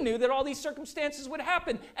world. He knew that all these circumstances would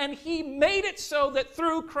happen, and he made it so that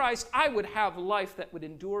through Christ I would have life that would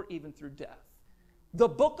endure even through death. The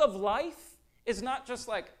book of life is not just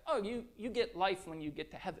like, oh, you get life when you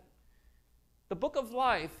get to heaven. The book of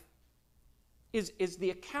life is the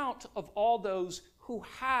account of all those who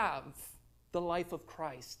have the life of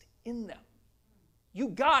Christ in them. You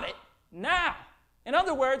got it now. In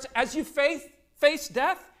other words, as you face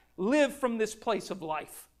death, live from this place of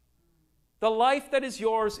life. The life that is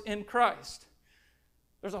yours in Christ.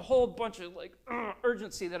 There's a whole bunch of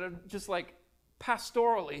urgency that are just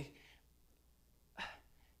pastorally.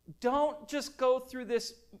 Don't just go through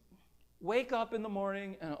this, wake up in the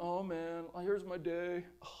morning and, oh man, here's my day.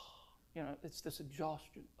 It's this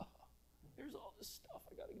exhaustion. Here's all this stuff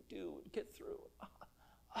I got to do and get through.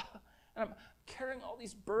 And I'm carrying all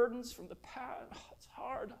these burdens from the past. It's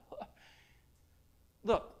hard.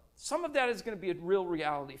 Look, some of that is going to be a real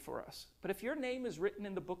reality for us. But if your name is written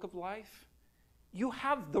in the book of life, you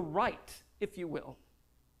have the right, if you will,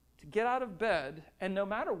 to get out of bed, and no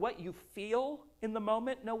matter what you feel in the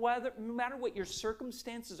moment, no matter what your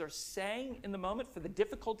circumstances are saying in the moment for the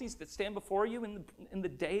difficulties that stand before you in the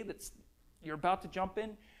day that you're about to jump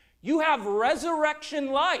in, you have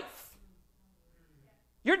resurrection life.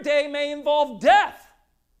 Your day may involve death.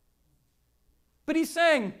 But he's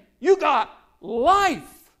saying, you got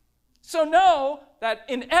life. So know that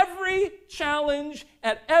in every challenge,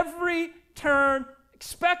 at every turn,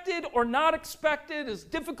 expected or not expected, as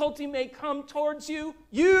difficulty may come towards you,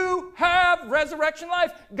 you have resurrection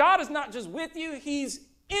life. God is not just with you, he's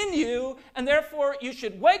in you, and therefore you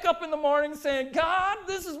should wake up in the morning saying, God,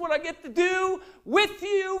 this is what I get to do with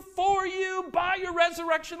you, for you, by your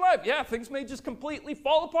resurrection life. Yeah, things may just completely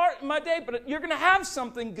fall apart in my day, but you're going to have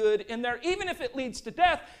something good in there. Even if it leads to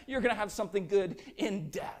death, you're going to have something good in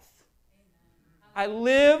death. I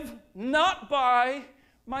live not by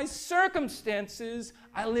my circumstances,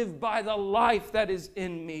 I live by the life that is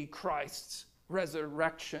in me, Christ's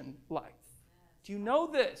resurrection life. Do you know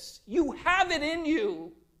this? You have it in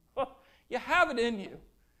you. You have it in you.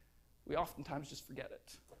 We oftentimes just forget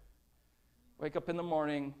it. Wake up in the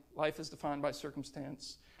morning, life is defined by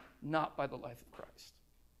circumstance, not by the life of Christ.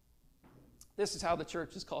 This is how the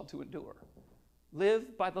church is called to endure.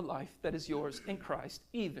 Live by the life that is yours in Christ,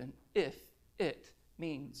 even if it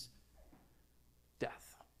means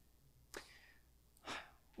death.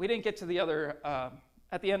 We didn't get to the other,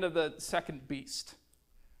 at the end of the second beast.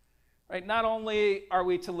 Right? Not only are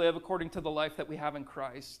we to live according to the life that we have in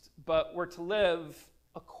Christ, but we're to live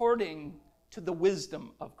according to the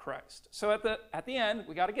wisdom of Christ. So at the end,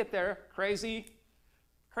 we got to get there. Crazy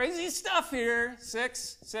stuff here.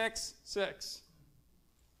 6, 6, 6.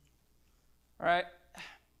 All right?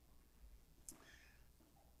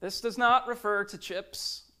 This does not refer to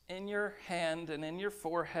chips in your hand and in your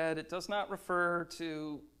forehead. It does not refer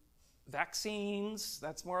to vaccines.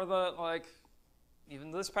 That's more of the, like,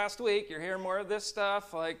 even this past week, you're hearing more of this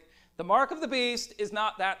stuff. Like, the mark of the beast is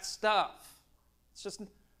not that stuff. It's just,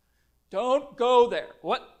 don't go there.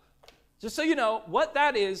 Just so you know, what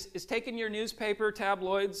that is taking your newspaper,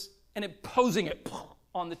 tabloids, and imposing it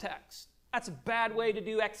on the text. That's a bad way to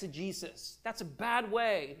do exegesis. That's a bad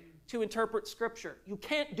way to interpret Scripture. You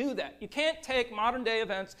can't do that. You can't take modern day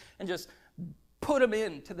events and just put them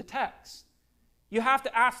into the text. You have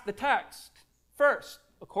to ask the text first,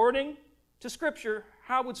 according to Scripture,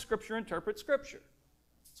 how would Scripture interpret Scripture?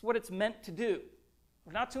 It's what it's meant to do.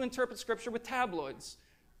 We're not to interpret Scripture with tabloids.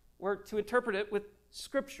 We're to interpret it with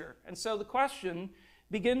Scripture. And so the question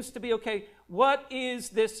begins to be, okay, what is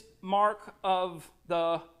this mark of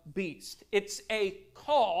the beast? It's a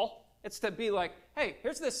call. It's to be like, hey,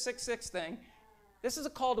 here's this 666 thing. This is a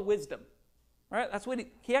call to wisdom. Right? That's what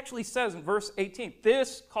he actually says in verse 18.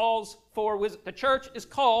 This calls for wisdom. The church is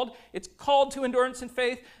called. It's called to endurance and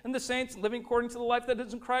faith, and the saints living according to the life that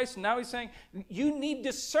is in Christ. And now he's saying, you need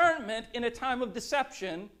discernment in a time of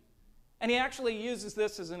deception. And he actually uses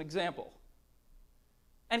this as an example.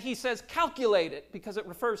 And he says, calculate it, because it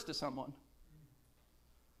refers to someone.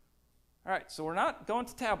 All right, so we're not going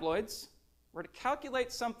to tabloids. We're to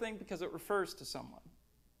calculate something because it refers to someone.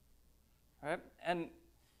 All right? And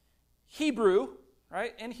Hebrew,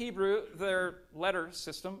 right? In Hebrew, their letter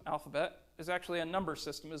system, alphabet, is actually a number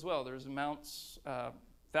system as well. There's amounts,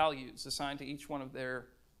 values assigned to each one of their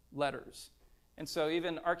letters. And so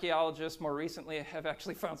even archaeologists more recently have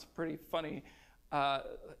actually found some pretty funny,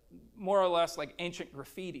 more or less like ancient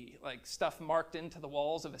graffiti, like stuff marked into the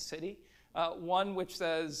walls of a city. One which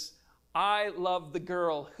says, I love the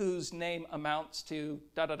girl whose name amounts to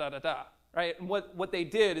da-da-da-da-da. Right? And what they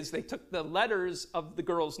did is they took the letters of the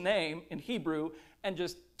girl's name in Hebrew and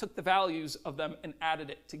just took the values of them and added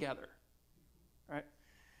it together. Right?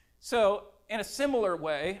 So in a similar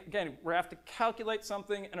way, again, we have to calculate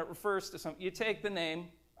something and it refers to something. You take the name.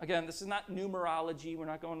 Again, this is not numerology. We're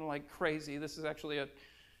not going like crazy. This is actually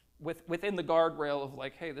within the guardrail of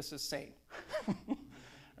like, hey, this is sane.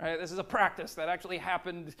 Right? This is a practice that actually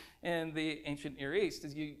happened in the ancient Near East.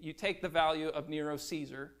 Is you take the value of Nero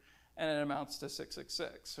Caesar, and it amounts to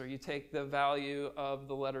 666. Or you take the value of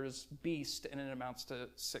the letters beast, and it amounts to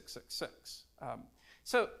 666.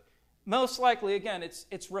 So most likely, again,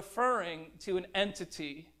 it's referring to an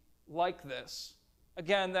entity like this,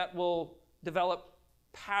 again, that will develop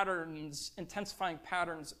patterns, intensifying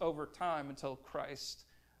patterns over time until Christ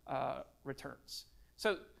returns.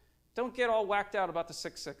 So don't get all whacked out about the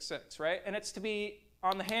 666, right? And it's to be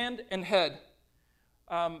on the hand and head.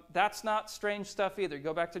 That's not strange stuff either.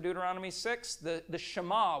 Go back to Deuteronomy 6. The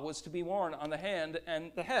Shema was to be worn on the hand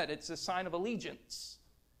and the head. It's a sign of allegiance.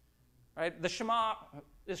 Right? The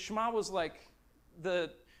Shema was like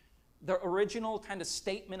the original kind of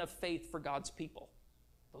statement of faith for God's people.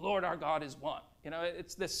 The Lord our God is one. You know,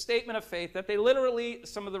 it's this statement of faith that they literally,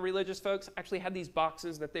 some of the religious folks actually had these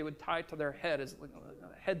boxes that they would tie to their head as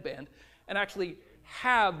a headband and actually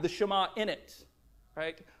have the Shema in it,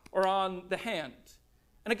 right? Or on the hand.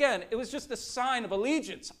 And again, it was just a sign of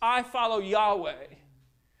allegiance. I follow Yahweh.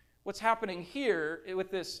 What's happening here with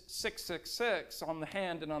this 666 on the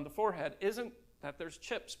hand and on the forehead isn't that there's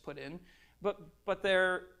chips put in, but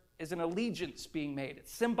there is an allegiance being made.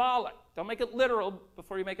 It's symbolic. Don't make it literal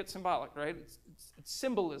before you make it symbolic, right? It's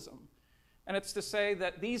symbolism. And it's to say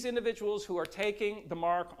that these individuals who are taking the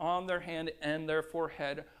mark on their hand and their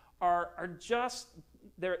forehead are just,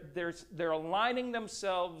 they're aligning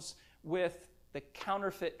themselves with the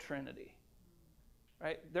counterfeit Trinity.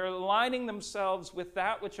 Right? They're aligning themselves with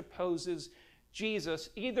that which opposes Jesus,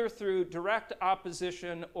 either through direct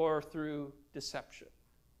opposition or through deception.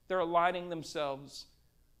 They're aligning themselves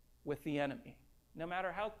with the enemy, no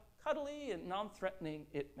matter how cuddly and non-threatening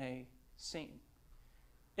it may seem.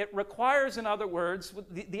 It requires, in other words,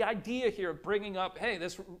 the idea here of bringing up, hey,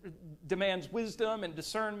 this demands wisdom and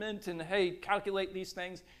discernment, and hey, calculate these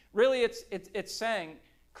things. Really, it's saying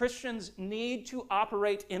Christians need to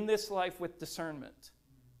operate in this life with discernment.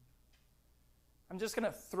 I'm just going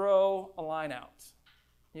to throw a line out.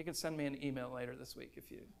 You can send me an email later this week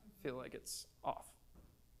if you feel like it's off.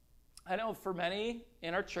 I know for many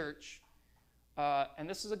in our church, and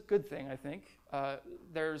this is a good thing, I think,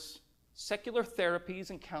 there's secular therapies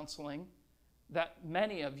and counseling that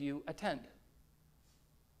many of you attend.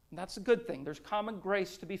 And that's a good thing. There's common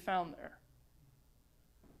grace to be found there.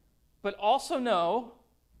 But also know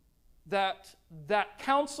that that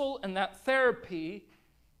counsel and that therapy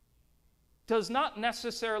does not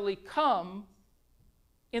necessarily come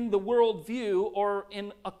in the worldview or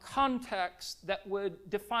in a context that would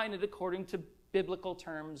define it according to biblical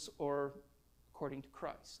terms or according to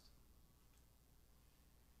Christ.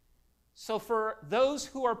 So for those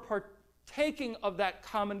who are partaking of that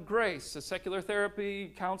common grace, a secular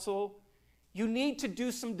therapy, counsel, you need to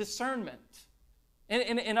do some discernment.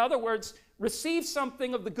 In other words, receive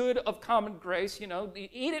something of the good of common grace,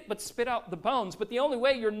 eat it but spit out the bones. But the only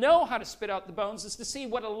way you know how to spit out the bones is to see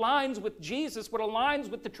what aligns with Jesus, what aligns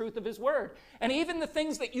with the truth of his word. And even the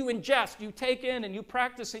things that you ingest, you take in and you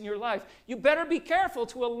practice in your life, you better be careful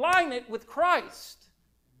to align it with Christ.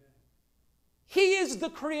 He is the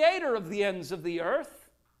creator of the ends of the earth.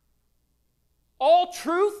 All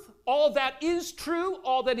truth, all that is true,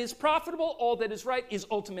 all that is profitable, all that is right is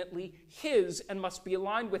ultimately his and must be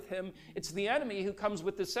aligned with him. It's the enemy who comes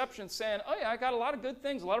with deception saying, oh yeah, I got a lot of good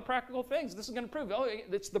things, a lot of practical things. This is going to prove, oh,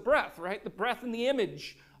 it's the breath, right? The breath and the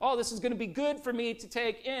image. Oh, this is going to be good for me to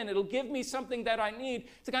take in. It'll give me something that I need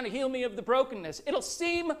to kind of heal me of the brokenness. It'll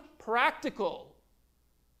seem practical,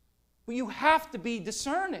 but you have to be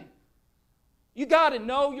discerning. You got to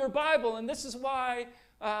know your Bible, and this is why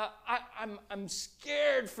I'm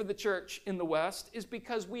scared for the church in the West, is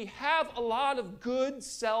because we have a lot of good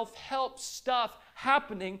self-help stuff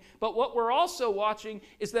happening, but what we're also watching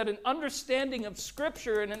is that an understanding of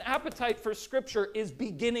Scripture and an appetite for Scripture is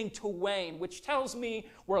beginning to wane, which tells me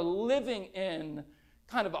we're living in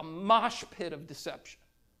kind of a mosh pit of deception.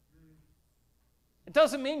 It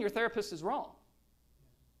doesn't mean your therapist is wrong.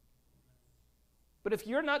 But if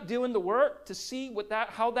you're not doing the work to see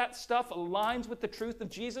how that stuff aligns with the truth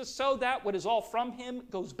of Jesus so that what is all from him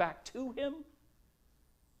goes back to him,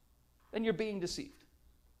 then you're being deceived.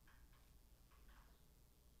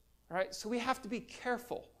 All right? So we have to be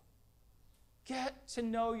careful. Get to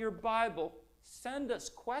know your Bible. Send us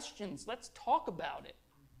questions. Let's talk about it.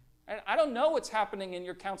 And I don't know what's happening in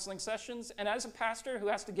your counseling sessions, and as a pastor who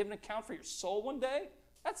has to give an account for your soul one day,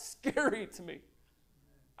 that's scary to me.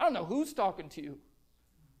 I don't know who's talking to you.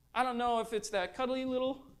 I don't know if it's that cuddly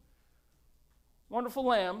little wonderful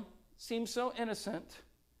lamb, seems so innocent,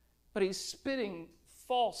 but he's spitting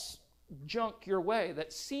false junk your way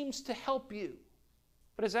that seems to help you,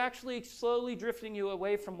 but is actually slowly drifting you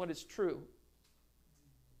away from what is true.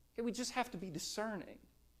 Okay, we just have to be discerning.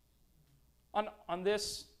 On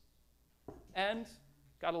this end,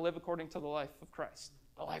 got to live according to the life of Christ,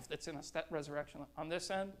 the life that's in us, that resurrection. On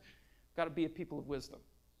this end, got to be a people of wisdom.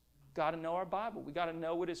 Got to know our Bible. We got to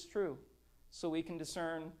know what is true so we can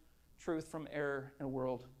discern truth from error in a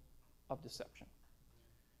world of deception.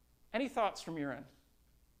 Any thoughts from your end?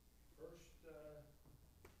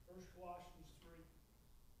 First Colossians 3.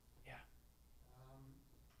 Yeah.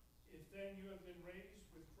 If then you have been raised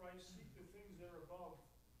with Christ, seek the things that are above,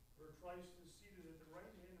 where Christ is seated at the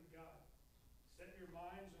right hand of God. Set your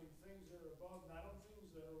minds on things that are above, not on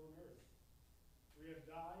things that are on earth. We have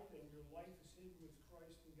died, and your life is hidden with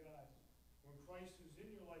Christ in God. When Christ who's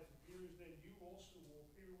in your life appears, then you also will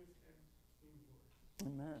appear with him in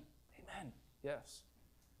glory. Amen. Amen. Yes.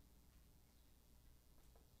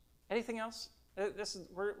 Anything else?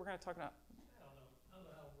 We're going to talk about. I don't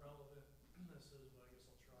know how relevant this is, but I guess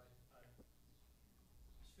I'll try. I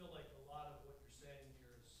just feel like a lot of what you're saying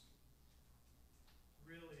here is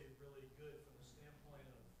really, really good from the standpoint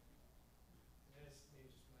of, and it's maybe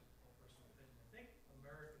just my own personal opinion. I think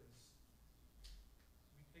Americans,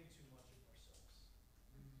 we think too much of ourselves.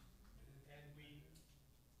 And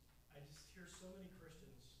I just hear so many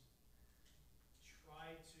Christians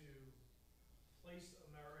try to place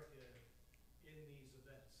America in these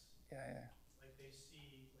events. Yeah. Like they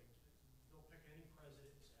see, like they'll pick any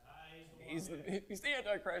president and say, he's the one. He's the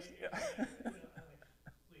Antichrist. Yeah. You know, I'm like,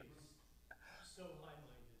 please, so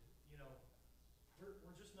high-minded. You know, we're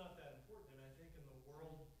just not that important. And I think in the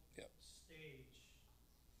world Yep. stage,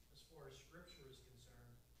 as far as Scripture is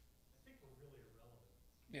concerned, I think we're really irrelevant.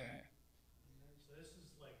 Yeah. So this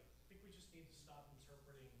is like, I think we just need to stop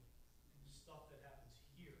interpreting stuff that happens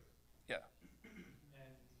here Yeah.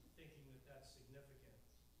 and thinking that that's significant,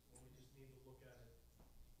 when we just need to look at it.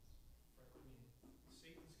 I mean,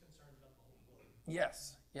 Satan's concerned about the whole world.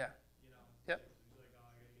 Yes. Yeah. You know? Yep. He's like, oh,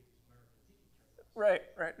 I gotta get these American people turned. Right.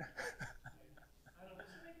 I don't know,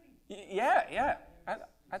 does it make me? Yeah.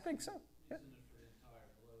 I think so. Yeah. Isn't it for the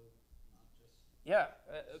entire globe, not just Yeah.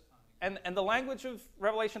 time? And the language of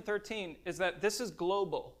Revelation 13 is that this is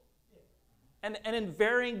global, and in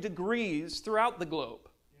varying degrees throughout the globe.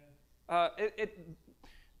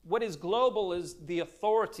 What is global is the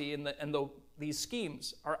authority and these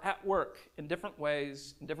schemes are at work in different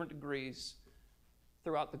ways, in different degrees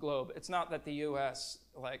throughout the globe. It's not that the U.S.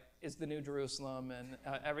 is the New Jerusalem and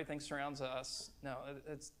everything surrounds us. No,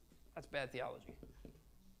 that's bad theology.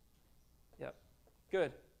 Yep.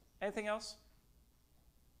 Good. Anything else?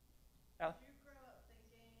 Al? Did you grow up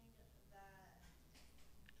thinking that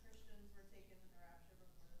Christians were taken in the rapture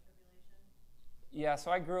before the tribulation? Yeah,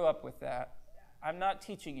 so I grew up with that. Yeah. I'm not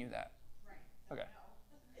teaching you that. Right. Okay.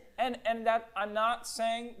 No. And that I'm not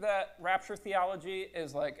saying that rapture theology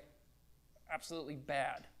is absolutely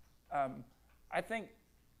bad. I think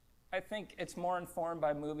it's more informed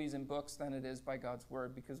by movies and books than it is by God's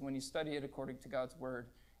word, because when you study it according to God's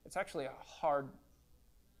word, it's actually a hard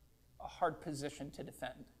position to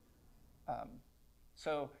defend.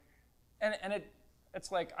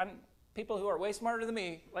 It's like people who are way smarter than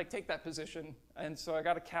me take that position, and so I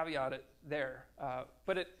got to caveat it there.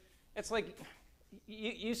 But it's like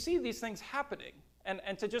you see these things happening,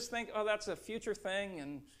 and to just think, oh, that's a future thing,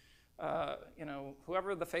 and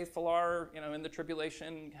whoever the faithful are, in the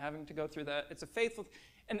tribulation, having to go through that, it's a faithful,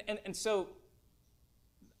 and so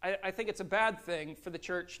I think it's a bad thing for the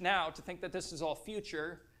church now to think that this is all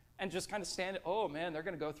future. And just kind of stand, oh man, they're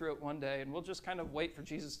going to go through it one day, and we'll just kind of wait for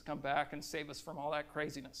Jesus to come back and save us from all that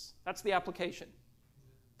craziness. That's the application.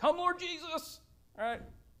 Come, Lord Jesus, all right?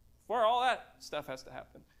 Before all that stuff has to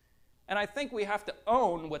happen. And I think we have to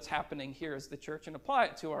own what's happening here as the church and apply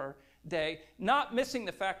it to our day, not missing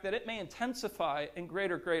the fact that it may intensify in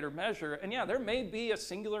greater measure. And yeah, there may be a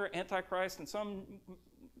singular Antichrist in some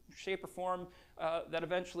shape or form that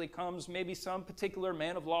eventually comes, maybe some particular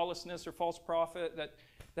man of lawlessness or false prophet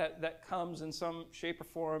that comes in some shape or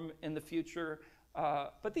form in the future.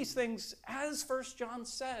 But these things, as 1 John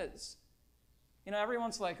says,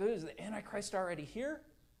 everyone's like, oh, is the Antichrist already here?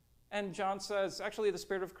 And John says, actually, the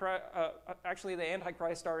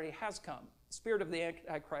Antichrist already has come. The spirit of the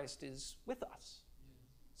Antichrist is with us.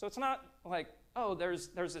 So it's not like, oh, there's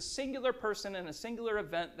a singular person and a singular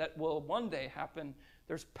event that will one day happen.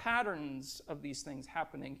 There's patterns of these things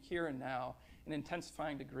happening here and now in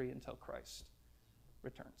intensifying degree until Christ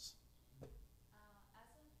returns. As a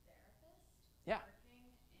therapist, Yeah.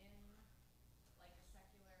 working in a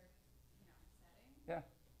secular, setting, Yeah.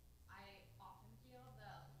 I often feel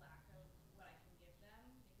the lack of what I can give them,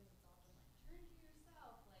 because it's often turn to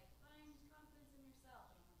yourself, find confidence in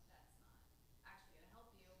yourself, and I'm like, that's not actually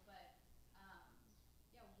going to help you.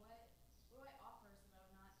 But what do I offer so that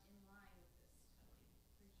I'm not in line with this cuddly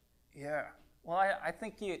creature? Yeah. Well, I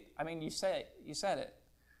think you said it.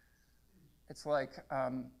 It's like,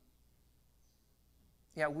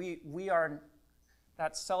 we are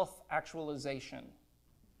that self-actualization,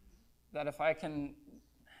 that if I can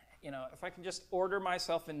just order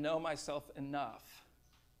myself and know myself enough,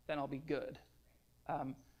 then I'll be good.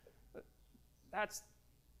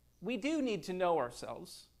 We do need to know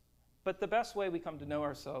ourselves, but the best way we come to know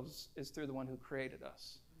ourselves is through the one who created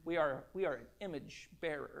us. We are an image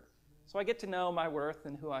bearer. So I get to know my worth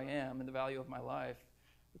and who I am and the value of my life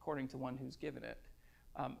according to one who's given it.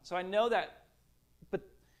 So I know that, but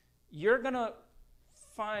you're going to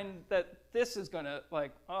find that this is going to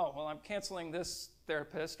I'm canceling this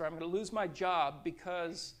therapist, or I'm going to lose my job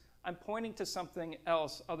because I'm pointing to something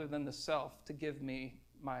else other than the self to give me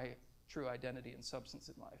my true identity and substance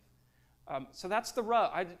in life. So that's the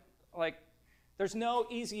rub. There's no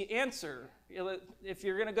easy answer. If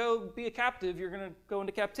you're going to go be a captive, you're going to go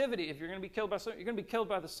into captivity. If you're going to be killed by sword, you're going to be killed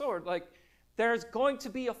by the sword. There's going to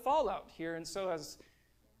be a fallout here. And so as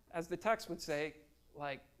the text would say,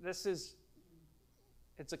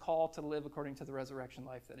 it's a call to live according to the resurrection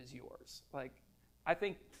life that is yours. I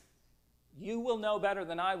think you will know better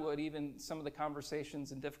than I would, even some of the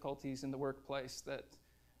conversations and difficulties in the workplace that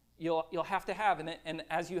you'll have to have. And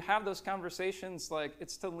as you have those conversations, like,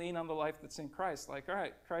 it's to lean on the life that's in Christ. Like, all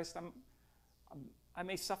right, Christ, I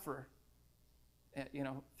may suffer,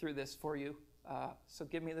 through this for you. So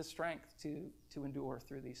give me the strength to endure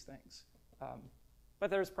through these things. But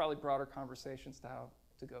there's probably broader conversations to how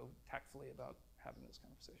to go tactfully about having those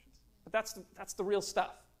conversations. But that's the real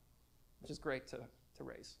stuff, which is great to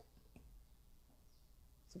raise.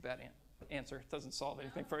 It's a bad answer. It doesn't solve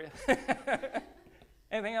anything for you.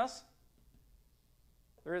 Anything else?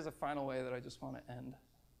 There is a final way that I just want to end.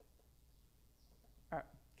 All right,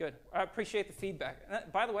 good. I appreciate the feedback.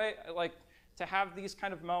 And by the way, like, to have these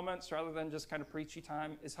kind of moments rather than just kind of preachy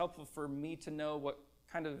time is helpful for me to know what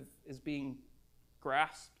kind of is being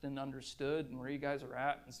grasped and understood and where you guys are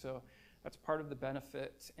at. And so that's part of the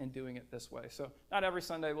benefit in doing it this way. So not every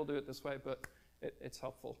Sunday we'll do it this way, but it's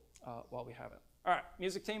helpful while we have it. All right,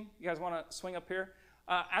 music team, you guys want to swing up here?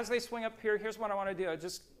 As they swing up here, here's what I want to do. I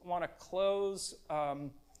just want to close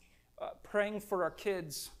praying for our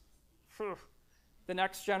kids, the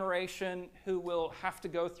next generation who will have to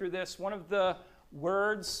go through this. One of the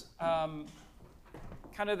words kind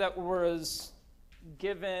of that was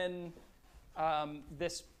given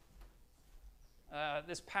this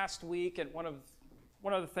past week, and one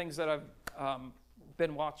of the things that I've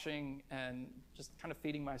been watching and just kind of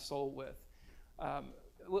feeding my soul with,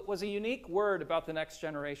 was a unique word about the next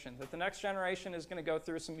generation, that the next generation is going to go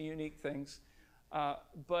through some unique things.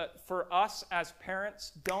 But for us as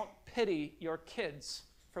parents, don't pity your kids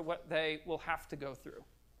for what they will have to go through.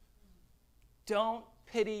 Don't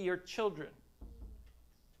pity your children,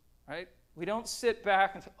 right? We don't sit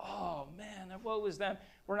back and say, oh man, woe is them.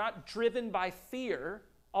 We're not driven by fear,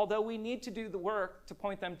 although we need to do the work to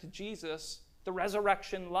point them to Jesus, the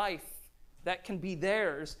resurrection life that can be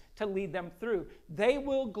theirs to lead them through. They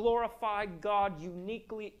will glorify God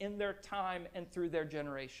uniquely in their time and through their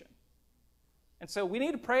generation. And so we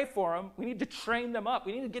need to pray for them. We need to train them up.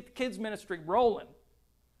 We need to get the kids' ministry rolling.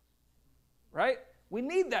 Right? We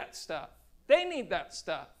need that stuff. They need that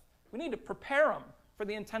stuff. We need to prepare them for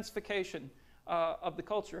the intensification of the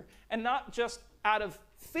culture. And not just out of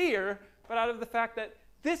fear, but out of the fact that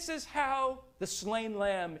this is how the slain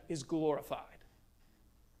lamb is glorified.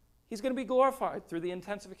 He's going to be glorified through the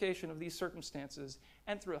intensification of these circumstances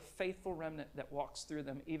and through a faithful remnant that walks through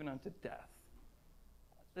them even unto death.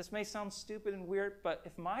 This may sound stupid and weird, but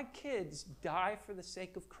if my kids die for the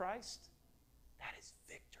sake of Christ, that is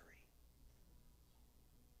victory.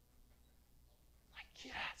 Like,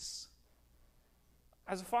 yes.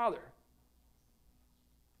 As a father,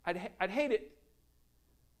 I'd hate it,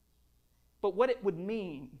 but what it would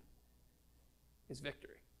mean is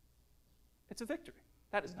victory. It's a victory.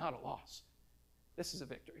 That is not a loss. This is a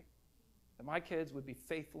victory. That my kids would be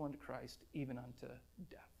faithful unto Christ even unto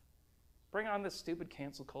death. Bring on this stupid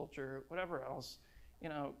cancel culture, whatever else.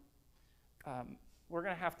 We're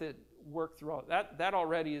going to have to work through all that. That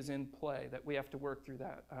already is in play, that we have to work through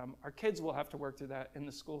that. Our kids will have to work through that in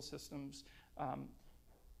the school systems.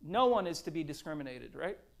 No one is to be discriminated,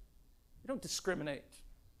 right? You don't discriminate.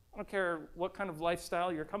 I don't care what kind of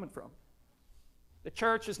lifestyle you're coming from. The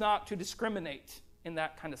church is not to discriminate in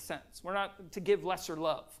that kind of sense. We're not to give lesser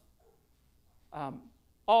love.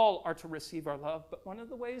 All are to receive our love, but one of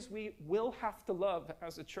the ways we will have to love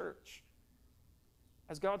as a church,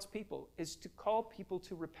 as God's people, is to call people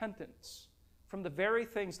to repentance from the very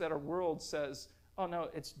things that our world says, oh no,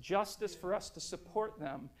 it's justice for us to support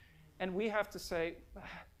them. And we have to say,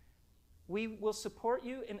 we will support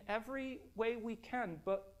you in every way we can,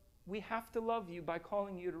 but we have to love you by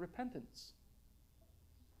calling you to repentance.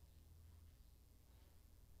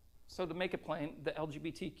 So to make it plain, the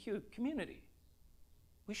LGBTQ community,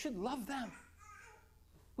 we should love them.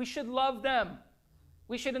 We should love them.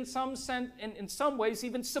 We should in some ways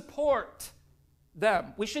even support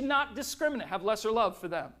them. We should not discriminate, have lesser love for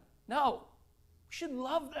them. No, we should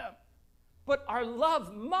love them. But our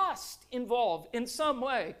love must involve in some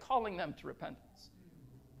way calling them to repentance.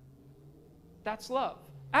 That's love.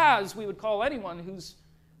 As we would call anyone who's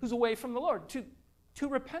away from the Lord to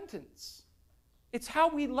repentance. It's how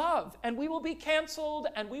we love, and we will be canceled,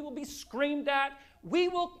 and we will be screamed at. We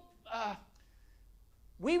will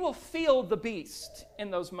feel the beast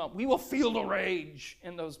in those moments. We will feel the rage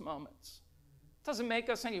in those moments. It doesn't make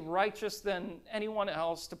us any righteous than anyone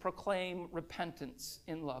else to proclaim repentance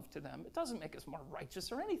in love to them. It doesn't make us more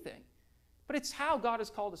righteous or anything. But it's how God has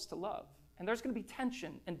called us to love. And there's going to be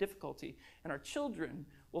tension and difficulty, and our children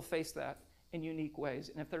will face that in unique ways.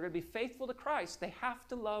 And if they're going to be faithful to Christ, they have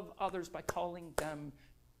to love others by calling them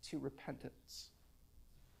to repentance.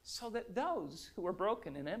 so that those who are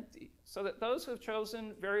broken and empty, so that those who have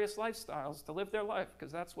chosen various lifestyles to live their life,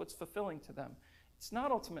 because that's what's fulfilling to them, it's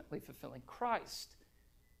not ultimately fulfilling. Christ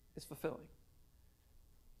is fulfilling.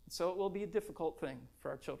 So it will be a difficult thing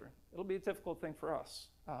for our children. It'll be a difficult thing for us.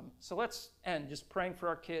 So let's end just praying for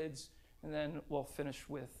our kids, and then we'll finish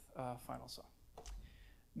with a final song.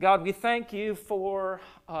 God, we thank you for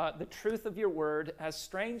the truth of your word. As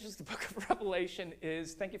strange as the book of Revelation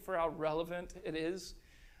is, thank you for how relevant it is.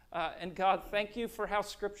 And God, thank you for how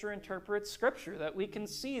Scripture interprets Scripture, that we can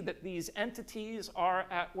see that these entities are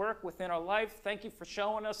at work within our life. Thank you for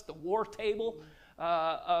showing us the war table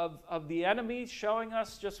of the enemy, showing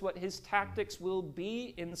us just what his tactics will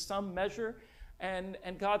be in some measure. And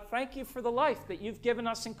God, thank you for the life that you've given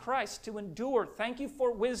us in Christ to endure. Thank you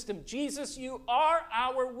for wisdom. Jesus, you are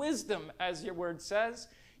our wisdom, as your word says.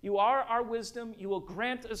 You are our wisdom. You will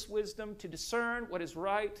grant us wisdom to discern what is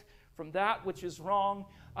right from that which is wrong.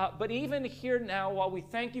 But even here now, while we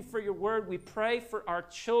thank you for your word, we pray for our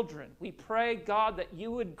children. We pray, God, that you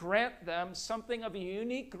would grant them something of a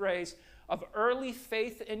unique grace, of early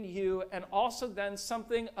faith in you, and also then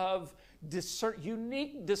something of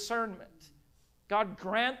unique discernment. God,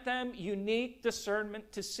 grant them unique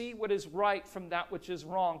discernment to see what is right from that which is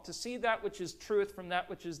wrong, to see that which is truth from that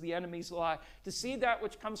which is the enemy's lie, to see that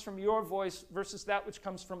which comes from your voice versus that which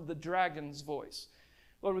comes from the dragon's voice.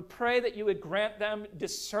 Lord, we pray that you would grant them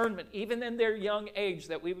discernment, even in their young age,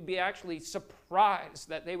 that we would be actually surprised,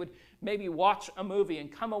 that they would maybe watch a movie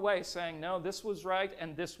and come away saying, no, this was right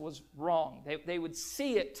and this was wrong. They would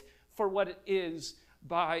see it for what it is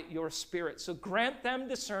by your Spirit. So grant them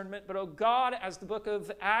discernment. But, oh God, as the book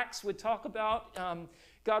of Acts would talk about,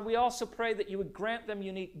 God, we also pray that you would grant them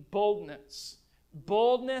unique boldness.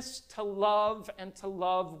 Boldness to love and to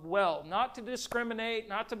love well. Not to discriminate,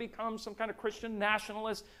 not to become some kind of Christian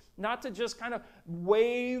nationalist, not to just kind of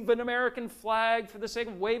wave an American flag for the sake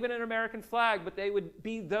of waving an American flag, but they would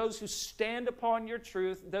be those who stand upon your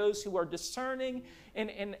truth, those who are discerning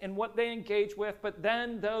in what they engage with, but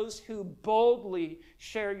then those who boldly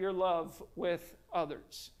share your love with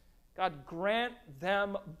others. God, grant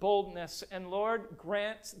them boldness, and Lord,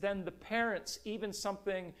 grant then the parents even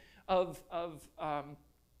something of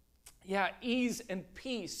ease and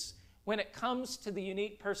peace when it comes to the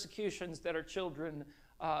unique persecutions that our children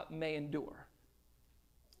may endure.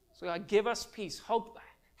 So God, give us peace.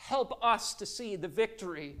 Help us to see the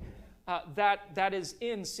victory that is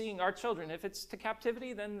in seeing our children. If it's to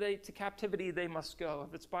captivity, then to captivity they must go.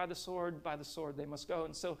 If it's by the sword they must go.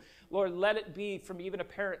 And so, Lord, let it be from even a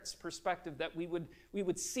parent's perspective that we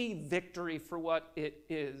would see victory for what it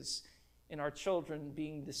is in our children,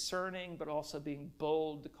 being discerning, but also being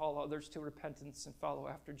bold to call others to repentance and follow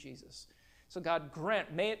after Jesus. So God,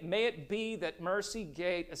 grant, may it be that Mercy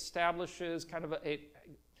Gate establishes kind of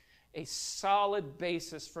a solid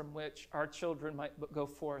basis from which our children might go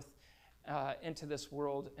forth into this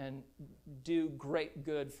world and do great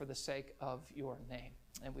good for the sake of your name.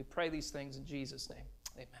 And we pray these things in Jesus' name.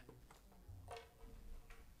 Amen.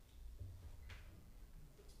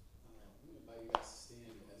 I'm going to invite you guys to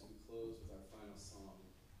stand as we close with our final song.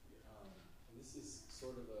 And this is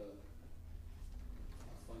sort of a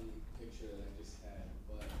funny picture that I just had,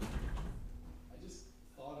 but I just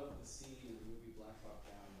thought of the scene in the movie Black Hawk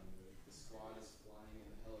Down when the squad is flying in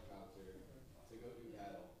the helicopter to go do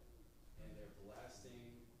battle, and they're blasting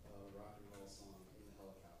a rock and roll song in the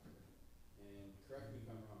helicopter. And correct me if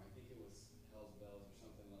I'm wrong, I think it was Hell's Bells or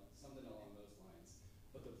something along those lines.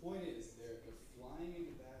 But the point is, they're flying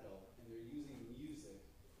into battle, and they're using music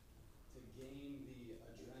to gain the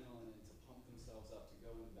adrenaline and to pump themselves up to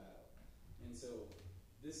go into battle. And so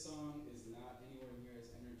this song is not anywhere near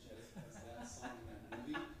as energetic as that song in that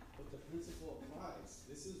movie, but the principle applies.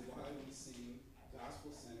 This is why we sing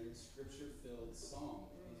gospel-centered, scripture-filled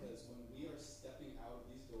song, because when we are stepping out of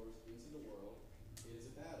these doors into the world, it is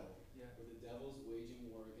a battle where the devil's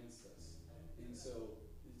waging war against us. And so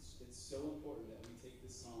it's so important that we take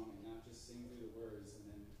this song and not just sing through the words and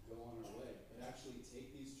then go on our way, but actually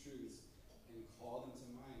take these truths and call them to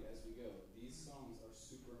mind as we go. These songs are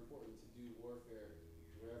super important to do warfare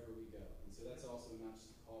wherever we go. And so that's also not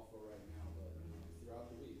just a call for right now, but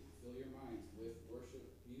throughout the week, fill your minds with worship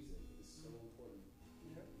music. It's so important.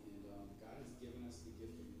 And God has given us the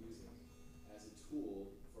gift of music as a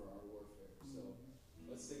tool for our warfare. So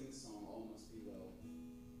let's sing this song, All Must Be Well.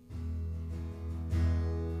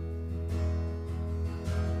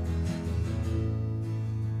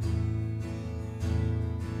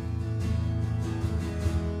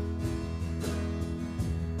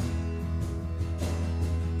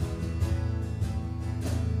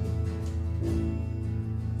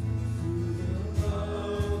 Through the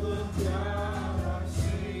love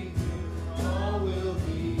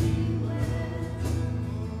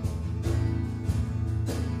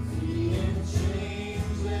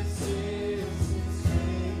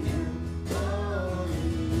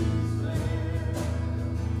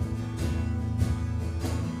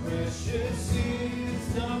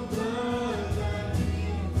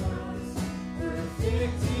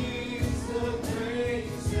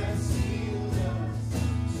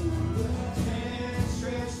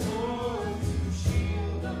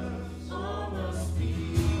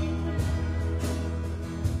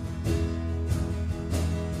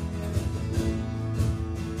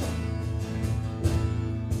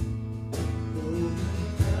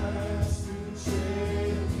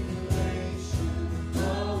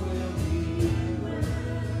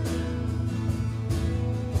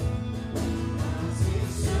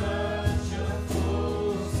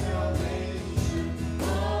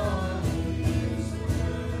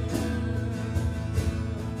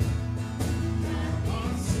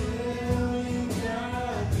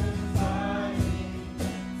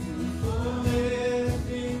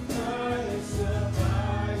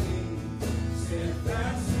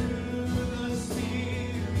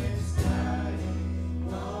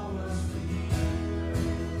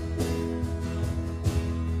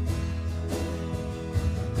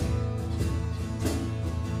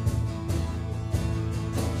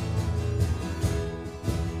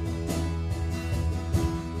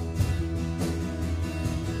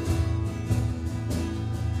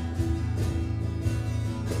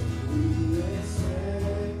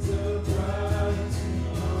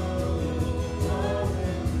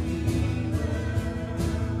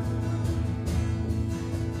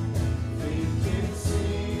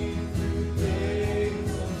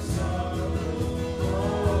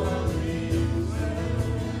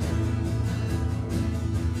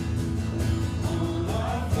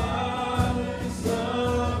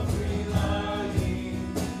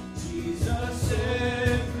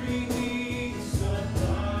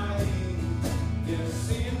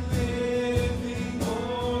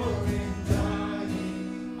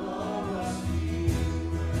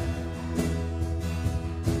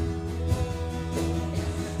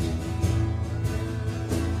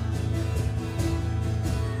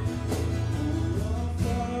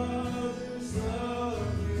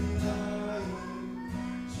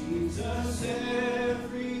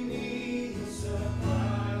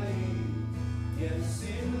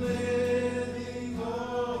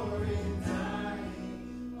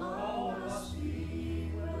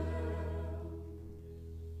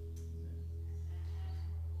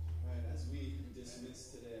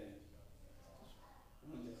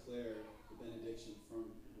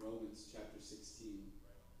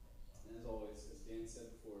always, as Dan said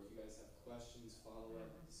before, if you guys have questions,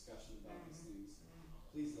 follow-up, discussion about these things,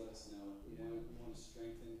 please let us know. We want to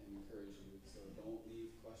strengthen and encourage you, so don't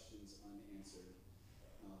leave questions unanswered.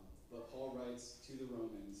 But Paul writes to the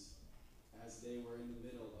Romans as they were in the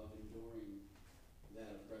middle of enduring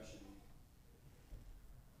that oppression.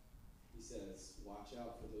 He says, watch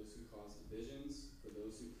out for those who cause divisions, for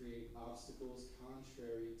those who create obstacles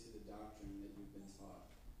contrary to the doctrine that you've been taught.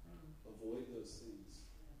 Avoid those things.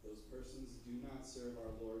 Those persons do not serve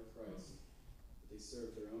our Lord Christ, but they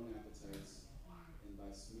serve their own appetites, and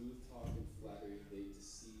by smooth talk and flattery they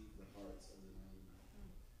deceive the hearts of the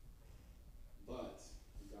naive. But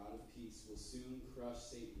the God of peace will soon crush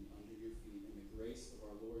Satan under your feet